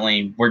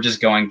ultimately we're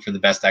just going for the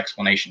best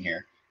explanation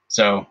here.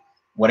 So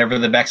whatever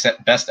the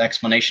best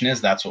explanation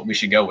is, that's what we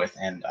should go with.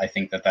 And I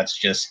think that's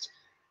just,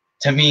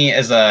 to me,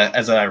 as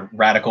a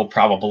radical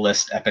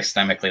probabilist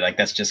epistemically, like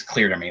that's just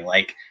clear to me.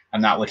 Like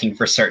I'm not looking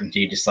for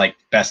certainty, just like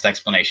best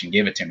explanation,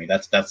 give it to me.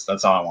 That's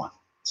all I want.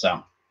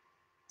 So.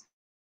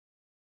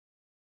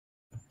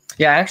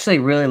 Yeah, I actually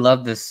really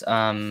love this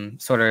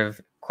sort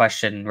of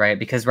question, right?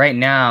 Because right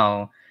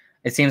now,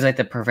 it seems like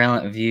the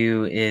prevalent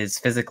view is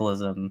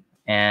physicalism,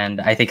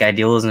 and I think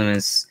idealism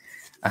is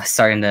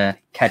starting to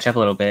catch up a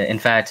little bit. In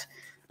fact,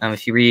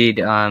 if you read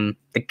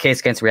The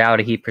Case Against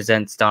Reality,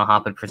 Donald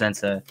Hoffman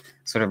presents a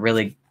sort of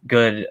really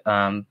good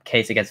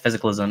case against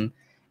physicalism.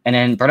 And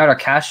then Bernardo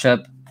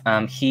Kastrup,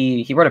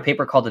 he wrote a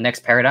paper called The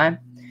Next Paradigm,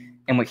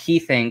 and what he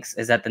thinks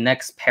is that the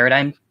next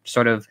paradigm,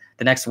 sort of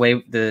the next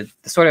way, the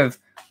sort of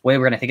way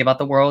we're going to think about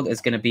the world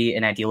is going to be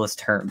in idealist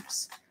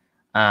terms.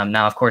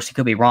 Now, of course, he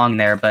could be wrong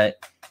there,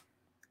 but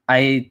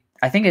I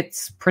think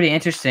it's pretty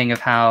interesting of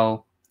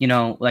how,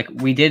 like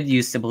we did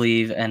used to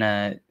believe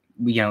in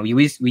we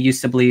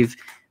used to believe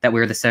that we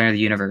were the center of the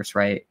universe,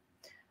 right?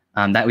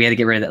 That we had to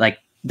get rid of that. Like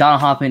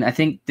Donald Hoffman, I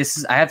think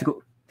I have to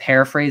go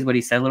paraphrase what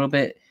he said a little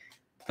bit,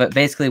 but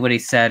basically what he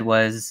said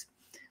was,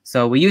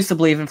 so we used to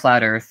believe in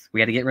flat Earth. We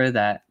had to get rid of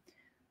that.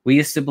 We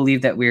used to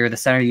believe that we were the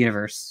center of the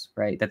universe,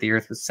 right? That the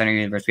Earth was the center of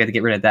the universe. We had to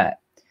get rid of that.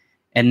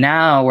 And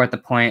now we're at the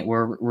point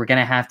where we're going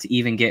to have to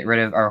even get rid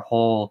of our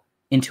whole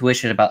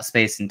intuition about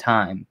space and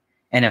time.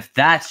 And if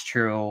that's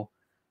true,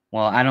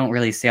 well, I don't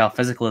really see how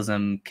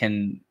physicalism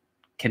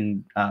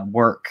can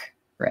work,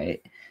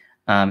 right?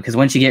 Because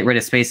once you get rid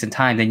of space and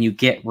time, then you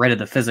get rid of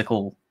the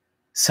physical.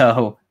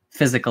 So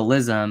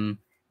physicalism,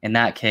 in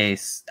that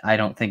case, I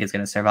don't think is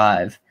going to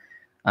survive.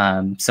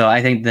 So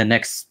I think the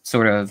next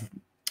sort of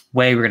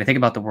way we're going to think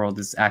about the world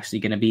is actually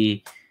going to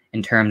be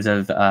in terms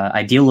of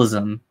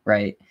idealism,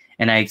 right?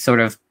 And I sort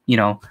of,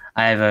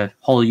 I have a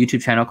whole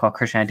YouTube channel called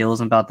Christian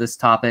Idealism about this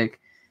topic.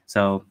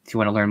 So if you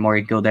want to learn more,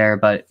 you can go there.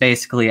 But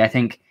basically, I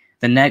think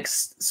the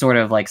next sort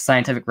of like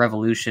scientific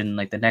revolution,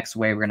 like the next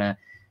way we're going to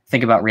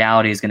think about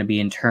reality is going to be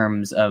in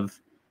terms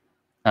of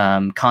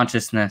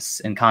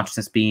consciousness, and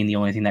consciousness being the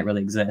only thing that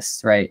really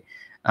exists, right?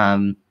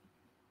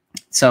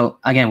 So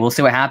again, we'll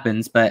see what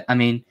happens. But I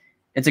mean,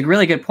 it's a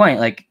really good point.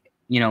 Like,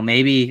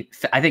 maybe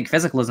I think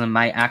physicalism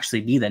might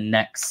actually be the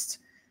next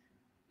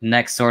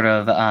sort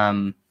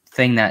of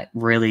thing that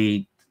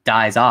really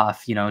dies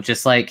off,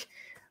 just like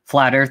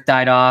flat earth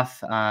died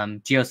off,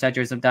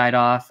 geocentrism died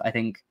off. I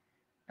think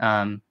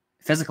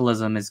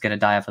physicalism is going to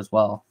die off as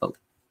well, but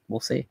we'll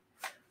see.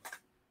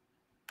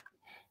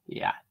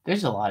 Yeah,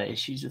 there's a lot of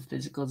issues with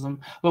physicalism,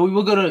 but we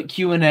will go to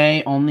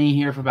Q&A only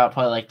here for about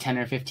probably like 10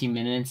 or 15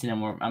 minutes, and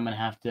then I'm going to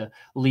have to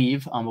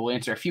leave. But we'll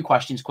answer a few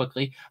questions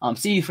quickly.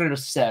 Fredo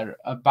said,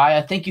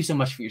 Baya, thank you so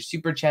much for your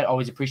super chat.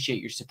 Always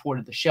appreciate your support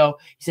of the show.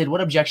 He said,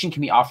 what objection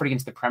can be offered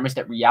against the premise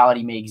that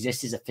reality may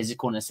exist as a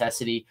physical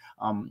necessity?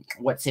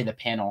 What say the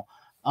panel?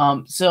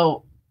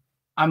 So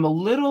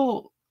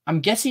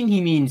I'm guessing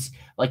he means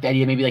like the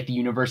idea maybe like the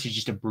universe is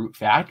just a brute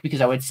fact,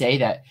 because I would say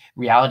that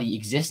reality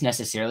exists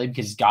necessarily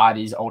because God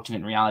is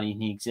ultimate reality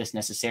and he exists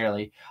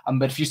necessarily.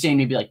 But if you're saying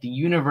maybe like the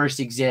universe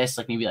exists,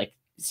 like maybe like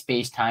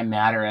space, time,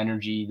 matter,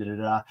 energy,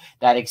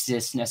 that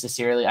exists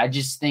necessarily, I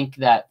just think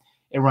that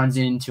it runs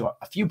into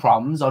a few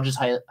problems. I'll just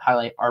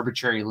highlight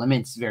arbitrary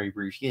limits very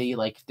briefly.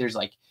 Like if there's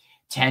like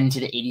 10 to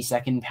the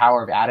 82nd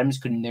power of atoms,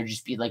 couldn't there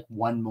just be like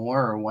one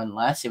more or one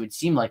less? It would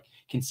seem like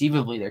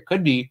conceivably there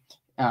could be.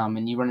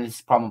 And you run into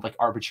this problem of like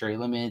arbitrary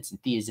limits,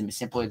 and theism is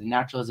simpler than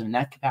naturalism in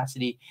that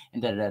capacity,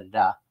 and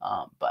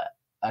but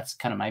that's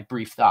kind of my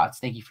brief thoughts.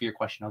 Thank you for your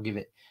question. I'll give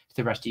it to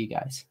the rest of you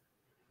guys.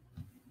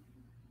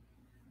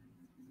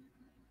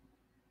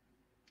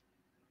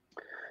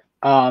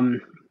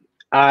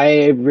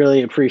 I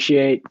really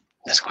appreciate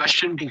this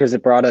question because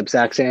it brought up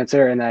Zach's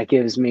answer, and that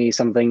gives me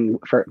something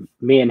for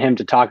me and him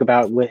to talk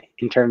about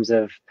in terms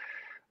of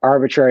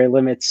arbitrary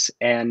limits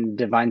and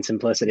divine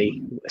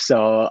simplicity.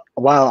 So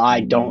while I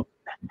don't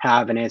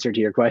have an answer to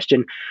your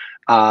question,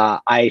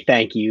 I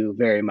thank you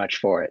very much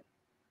for it.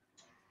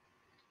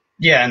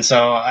 Yeah, and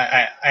so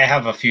I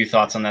have a few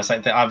thoughts on this.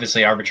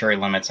 Obviously, arbitrary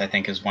limits, I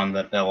think, is one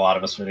that a lot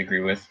of us would agree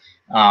with.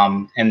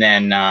 And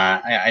then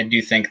I do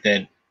think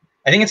that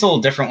I think it's a little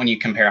different when you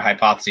compare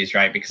hypotheses,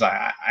 right? Because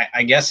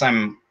I guess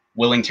I'm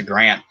willing to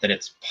grant that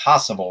it's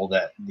possible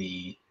that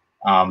the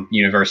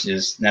universe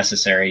is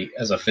necessary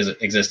as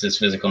exists as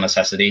physical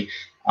necessity.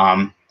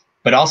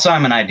 But also,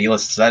 I'm an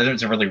idealist, so that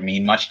doesn't really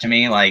mean much to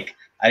me. Like,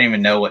 I don't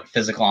even know what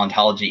physical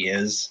ontology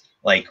is.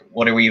 Like,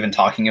 what are we even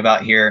talking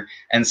about here?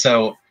 And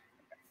so,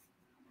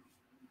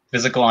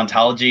 physical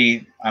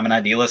ontology, I'm an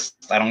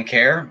idealist. I don't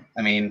care.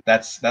 I mean,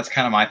 that's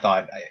kind of my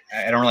thought.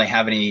 I don't really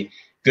have any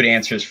good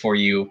answers for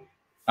you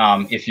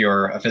if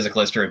you're a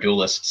physicalist or a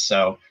dualist.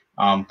 So,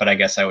 but I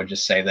guess I would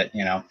just say that,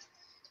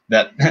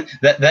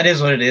 that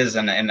is what it is.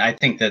 And I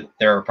think that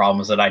there are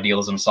problems that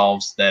idealism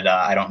solves that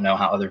I don't know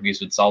how other views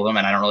would solve them.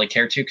 And I don't really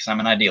care to because I'm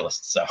an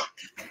idealist. So,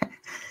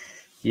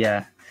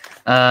 yeah.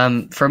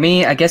 For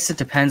me, I guess it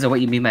depends on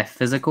what you mean by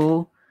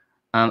physical.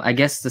 I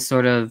guess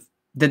the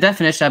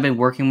definition I've been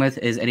working with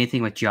is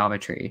anything with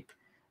geometry.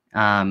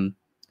 And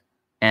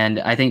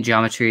I think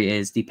geometry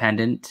is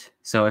dependent.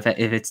 So if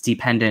it's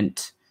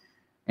dependent,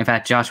 in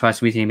fact, Joshua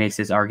Sweetie makes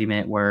this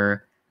argument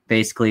where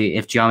basically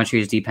if geometry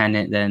is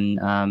dependent,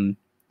 then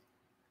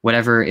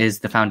whatever is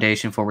the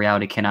foundation for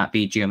reality cannot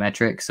be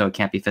geometric. So it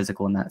can't be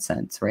physical in that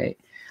sense, right?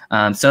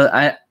 So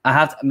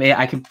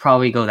I could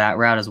probably go that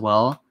route as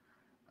well.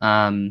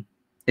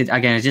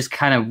 It just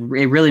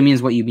it really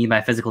means what you mean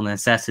by physical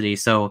necessity.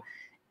 So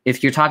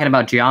if you're talking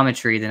about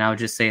geometry, then I would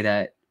just say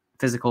that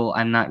physical,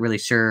 I'm not really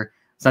sure,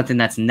 something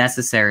that's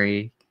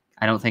necessary,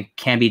 I don't think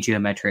can be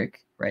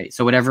geometric, right?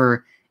 So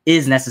whatever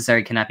is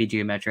necessary cannot be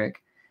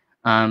geometric.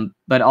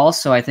 But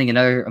also I think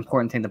another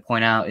important thing to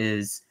point out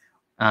is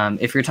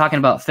if you're talking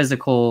about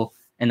physical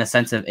in the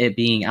sense of it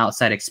being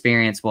outside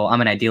experience, well,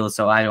 I'm an idealist,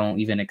 so I don't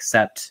even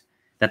accept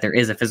that there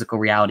is a physical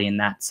reality in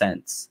that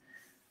sense.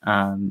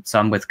 So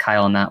I'm with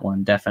Kyle on that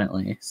one,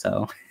 definitely.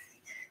 So,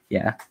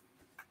 yeah.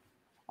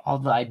 All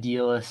the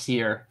idealists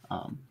here.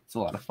 It's a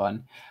lot of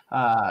fun.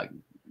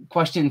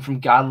 Question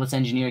from Godless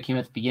Engineer came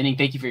at the beginning.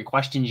 Thank you for your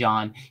question,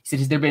 John. He said,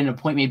 has there been a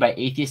point made by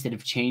atheists that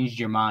have changed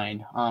your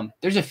mind?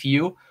 There's a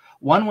few.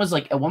 One was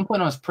like, at one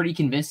point I was pretty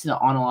convinced in the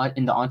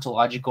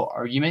ontological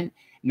argument.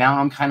 Now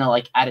I'm kind of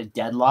like at a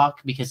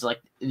deadlock because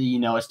like,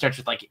 it starts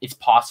with like, it's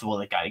possible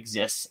that God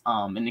exists.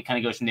 And it kind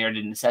of goes from there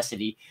to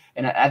necessity.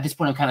 And at this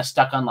point, I'm kind of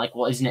stuck on like,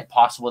 well, isn't it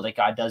possible that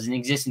God doesn't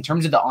exist in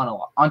terms of the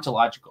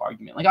ontological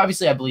argument? Like,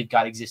 obviously I believe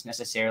God exists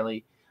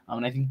necessarily.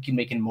 And I think you can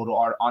make a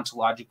modal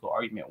ontological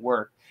argument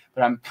work,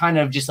 but I'm kind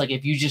of just like,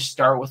 if you just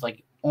start with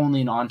like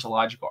only an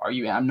ontological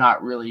argument, I'm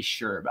not really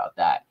sure about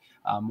that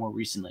more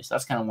recently. So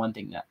that's kind of one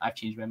thing that I've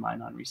changed my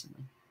mind on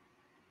recently.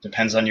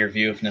 Depends on your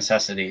view of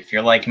necessity. If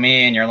you're like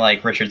me and you're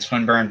like Richard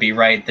Swinburne, be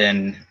right,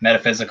 then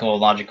metaphysical,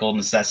 logical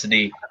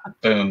necessity,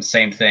 boom,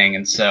 same thing.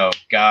 And so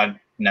God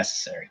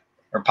necessary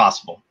or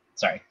possible.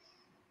 Sorry,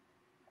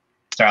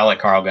 I'll let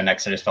Carl go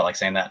next. I just felt like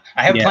saying that.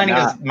 I have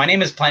my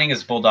name is Planning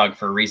as Bulldog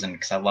for a reason,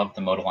 because I love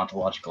the modal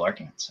ontological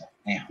argument. So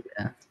yeah.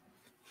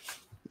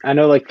 I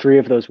know like 3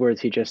 of those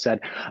words he just said.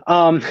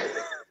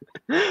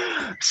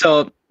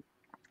 So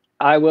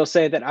I will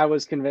say that I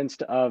was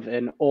convinced of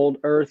an old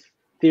Earth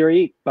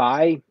theory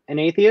by an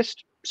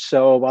atheist.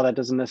 So while that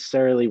doesn't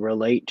necessarily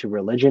relate to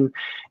religion,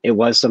 it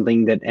was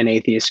something that an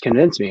atheist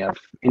convinced me of.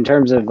 In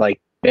terms of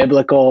like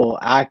biblical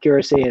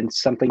accuracy and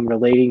something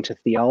relating to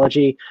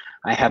theology,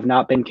 I have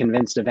not been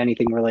convinced of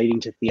anything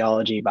relating to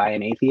theology by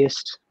an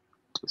atheist.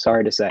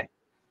 Sorry to say.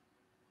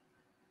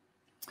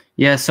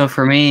 Yeah, so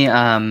for me,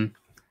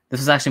 this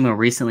was actually more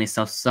recently.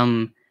 So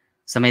some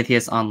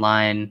atheists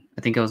online,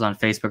 I think it was on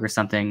Facebook or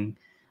something,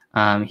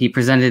 he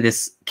presented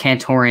this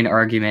Kantorian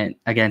argument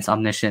against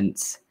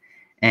omniscience.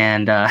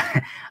 And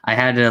I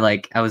had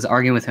to I was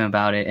arguing with him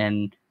about it,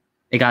 and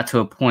it got to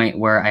a point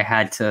where I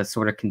had to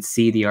sort of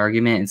concede the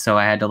argument. And so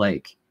I had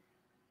to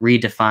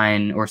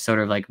redefine or sort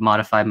of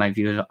modify my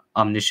view of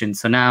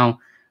omniscience. So now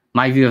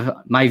my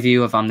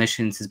view of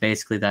omniscience is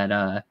basically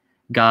that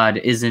God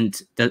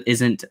isn't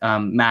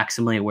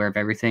maximally aware of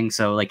everything.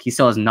 So he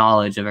still has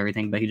knowledge of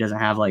everything, but he doesn't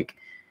have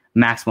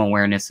maximum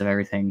awareness of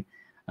everything.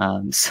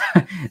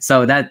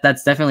 So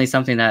that's definitely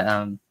something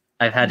that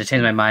I've had to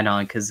change my mind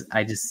on, because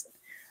I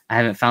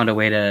haven't found a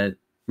way to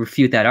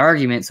refute that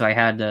argument. So I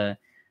had to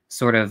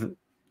sort of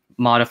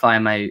modify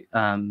my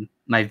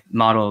my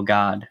model of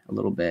God a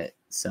little bit.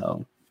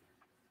 So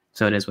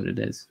it is what it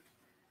is.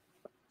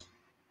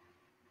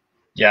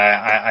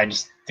 Yeah, I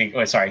just think.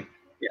 Oh, sorry.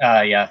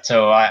 Yeah.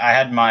 So I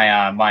had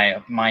my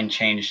my mind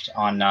changed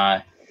on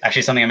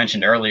actually something I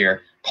mentioned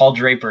earlier. Paul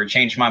Draper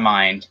changed my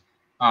mind,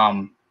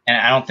 and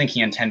I don't think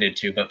he intended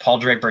to, but Paul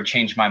Draper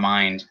changed my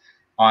mind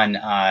on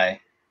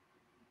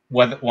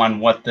what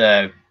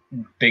the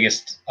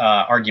biggest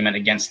argument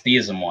against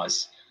theism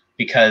was,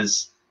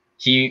 because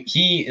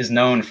he is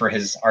known for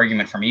his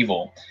argument from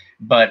evil,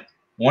 but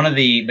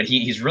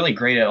he's really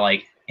great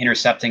at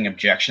intercepting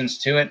objections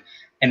to it.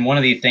 And one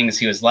of the things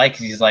he's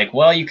like,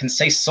 well, you can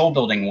say soul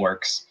building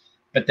works,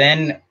 but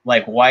then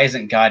why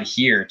isn't God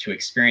here to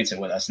experience it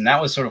with us? And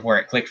that was sort of where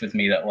it clicked with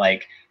me, that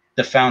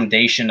the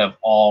foundation of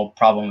all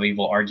problem of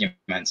evil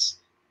arguments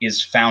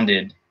is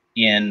founded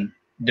in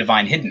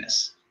divine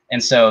hiddenness.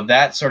 And so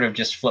that sort of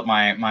just flipped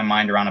my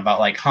mind around about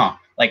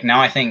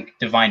now I think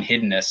divine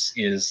hiddenness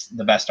is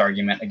the best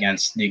argument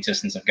against the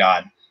existence of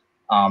God.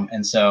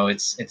 And so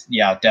it's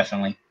yeah,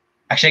 definitely.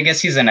 Actually, I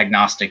guess he's an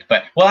agnostic,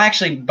 but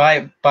actually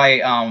by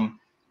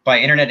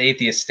internet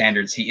atheist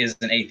standards, he is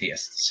an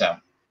atheist. So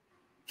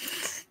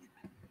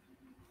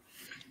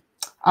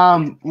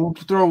we'll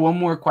throw one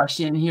more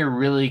question in here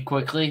really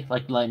quickly,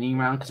 lightning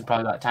round, because it's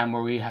probably about time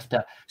where we have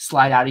to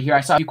slide out of here.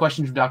 I saw a few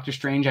questions from Dr.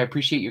 Strange. I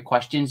appreciate your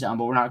questions, but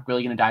we're not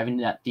really going to dive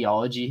into that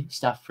theology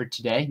stuff for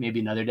today. Maybe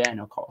another day. I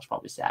know Carl's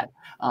probably sad.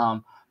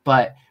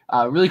 But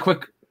really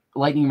quick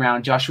lightning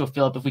round, Joshua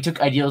Phillip. If we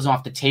took idealism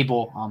off the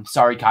table,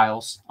 sorry,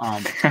 Kyle's,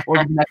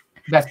 or the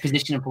best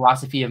position in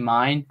philosophy of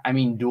mind, I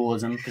mean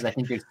dualism, because I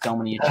think there's so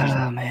many issues.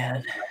 Oh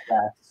man.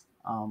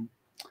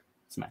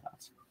 That's my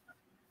thoughts.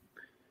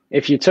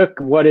 If you took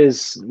what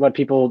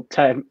people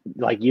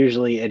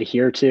usually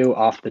adhere to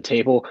off the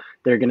table,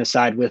 they're going to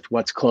side with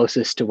what's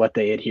closest to what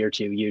they adhere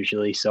to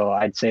usually. So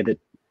I'd say that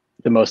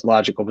the most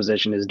logical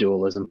position is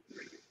dualism.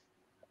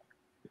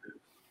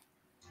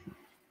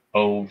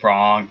 Oh,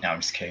 wrong. No,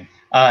 I'm just kidding.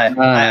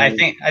 I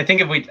think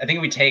if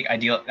we take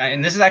ideal,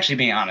 and this is actually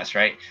being honest,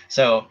 right?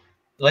 So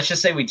let's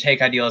just say we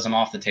take idealism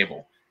off the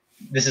table.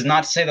 This is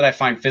not to say that I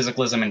find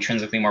physicalism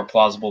intrinsically more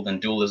plausible than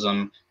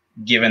dualism,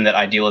 given that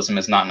idealism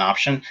is not an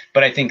option.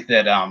 But I think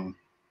that,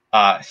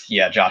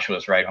 yeah, Joshua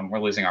is right. We're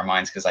losing our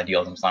minds because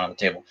idealism is not on the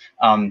table.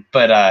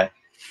 But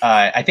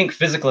I think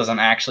physicalism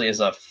actually is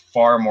a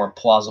far more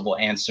plausible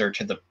answer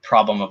to the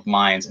problem of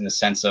minds, in the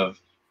sense of,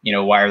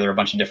 why are there a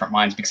bunch of different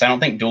minds? Because I don't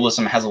think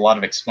dualism has a lot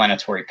of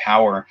explanatory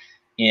power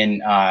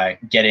in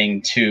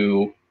getting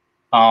to,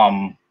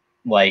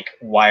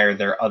 why are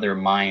there other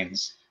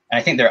minds? And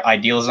I think their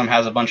idealism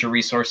has a bunch of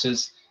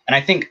resources. And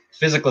I think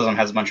physicalism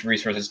has a bunch of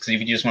resources, because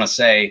if you just want to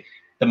say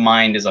the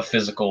mind is a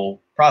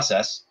physical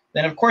process,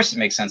 then of course it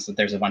makes sense that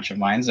there's a bunch of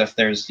minds. If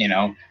there's,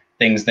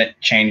 things that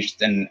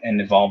changed and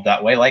evolved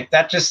that way,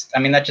 that just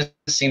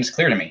seems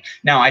clear to me.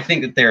 Now, I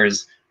think that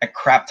there's a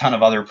crap ton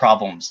of other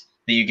problems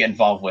that you get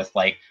involved with,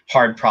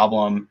 hard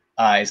problem,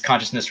 is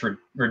consciousness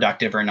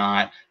reductive or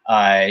not,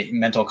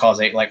 mental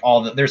causation,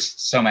 there's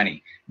so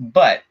many.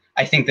 But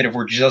I think that if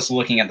we're just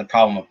looking at the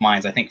problem of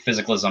minds, I think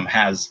physicalism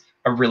has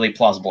a really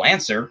plausible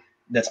answer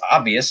that's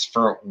obvious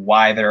for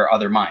why there are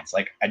other minds.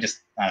 I don't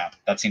know,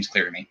 that seems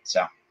clear to me.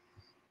 So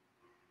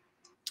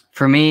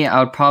for me, I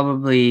would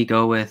probably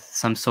go with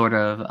some sort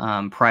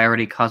of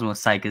priority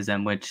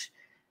cosmopsychism, which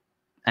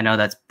I know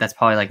that's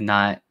probably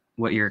not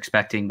what you're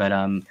expecting, but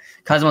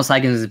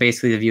cosmopsychism is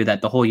basically the view that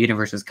the whole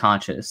universe is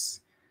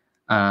conscious,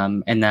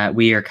 and that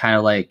we are kind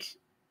of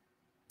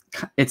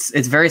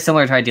it's very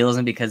similar to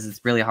idealism, because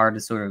it's really hard to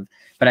sort of,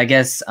 but I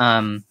guess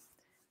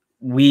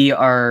we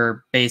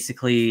are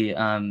basically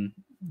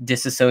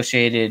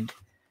disassociated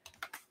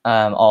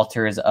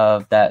alters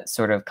of that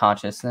sort of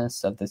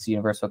consciousness, of this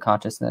universal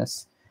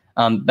consciousness.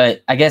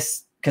 But I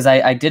guess because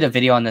I did a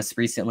video on this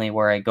recently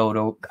where I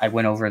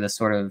went over the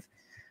sort of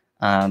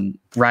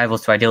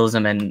rivals to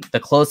idealism, and the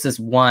closest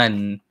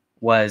one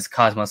was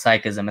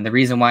cosmopsychism. And the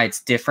reason why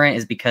it's different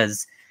is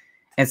because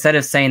instead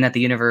of saying that the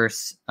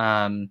universe,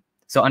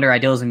 so under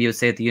idealism, you would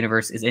say that the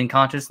universe is in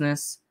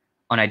consciousness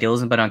on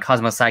idealism, but on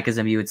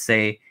cosmopsychism, you would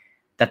say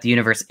that the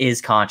universe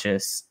is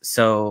conscious.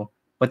 So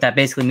what that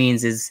basically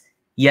means is,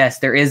 yes,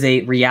 there is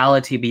a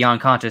reality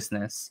beyond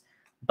consciousness,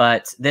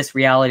 but this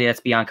reality that's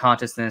beyond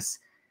consciousness,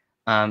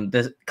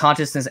 the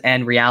consciousness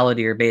and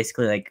reality are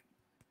basically like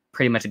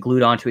pretty much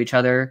glued onto each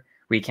other,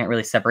 where you can't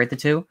really separate the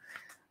two.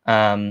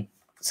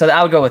 So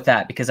I would go with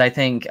that, because I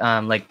think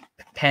like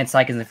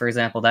panpsychism, for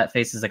example, that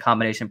faces a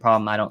combination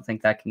problem. I don't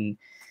think that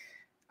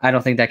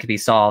could be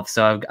solved.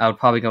 So I would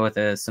probably go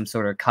with some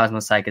sort of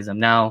cosmopsychism.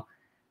 Now,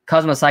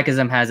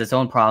 cosmopsychism has its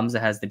own problems.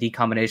 It has the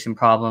decombination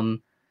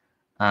problem,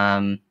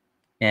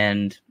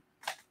 and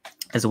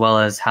as well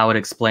as how it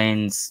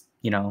explains,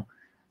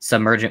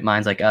 submergent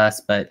minds like us.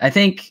 But I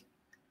think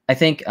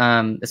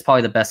it's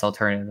probably the best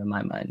alternative in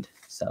my mind.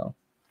 So,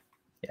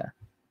 yeah.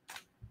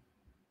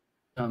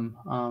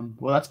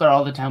 Well, that's about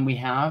all the time we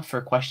have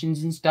for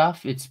questions and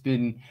stuff. It's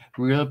been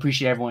really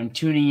appreciate everyone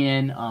tuning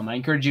in. I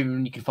encourage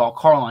you can follow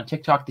Carl on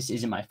TikTok. This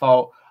isn't my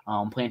fault.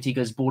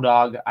 Plantica's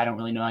Bulldog. I don't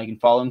really know how you can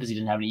follow him because he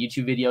doesn't have any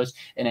YouTube videos.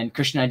 And then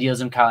Christian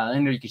Idealism, Kyle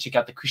Islander. You can check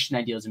out the Christian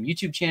Idealism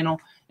YouTube channel.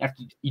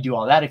 After you do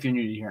all that, if you're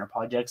new to Hearing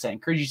Apologetics, I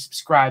encourage you to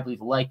subscribe,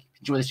 leave a like. If you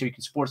enjoy the show, you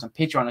can support us on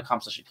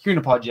patreon.com/Hearing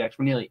Apologetics.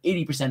 We're nearly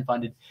 80%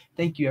 funded.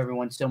 Thank you,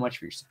 everyone, so much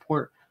for your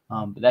support.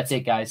 But that's it,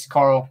 guys.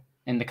 Carl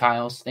and the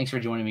Kyles, thanks for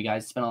joining me,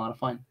 guys. It's been a lot of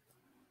fun.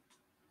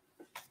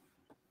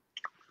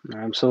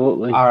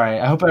 Absolutely. All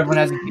right. I hope everyone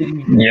has a good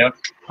evening. Yep.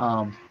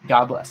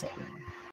 God bless everyone.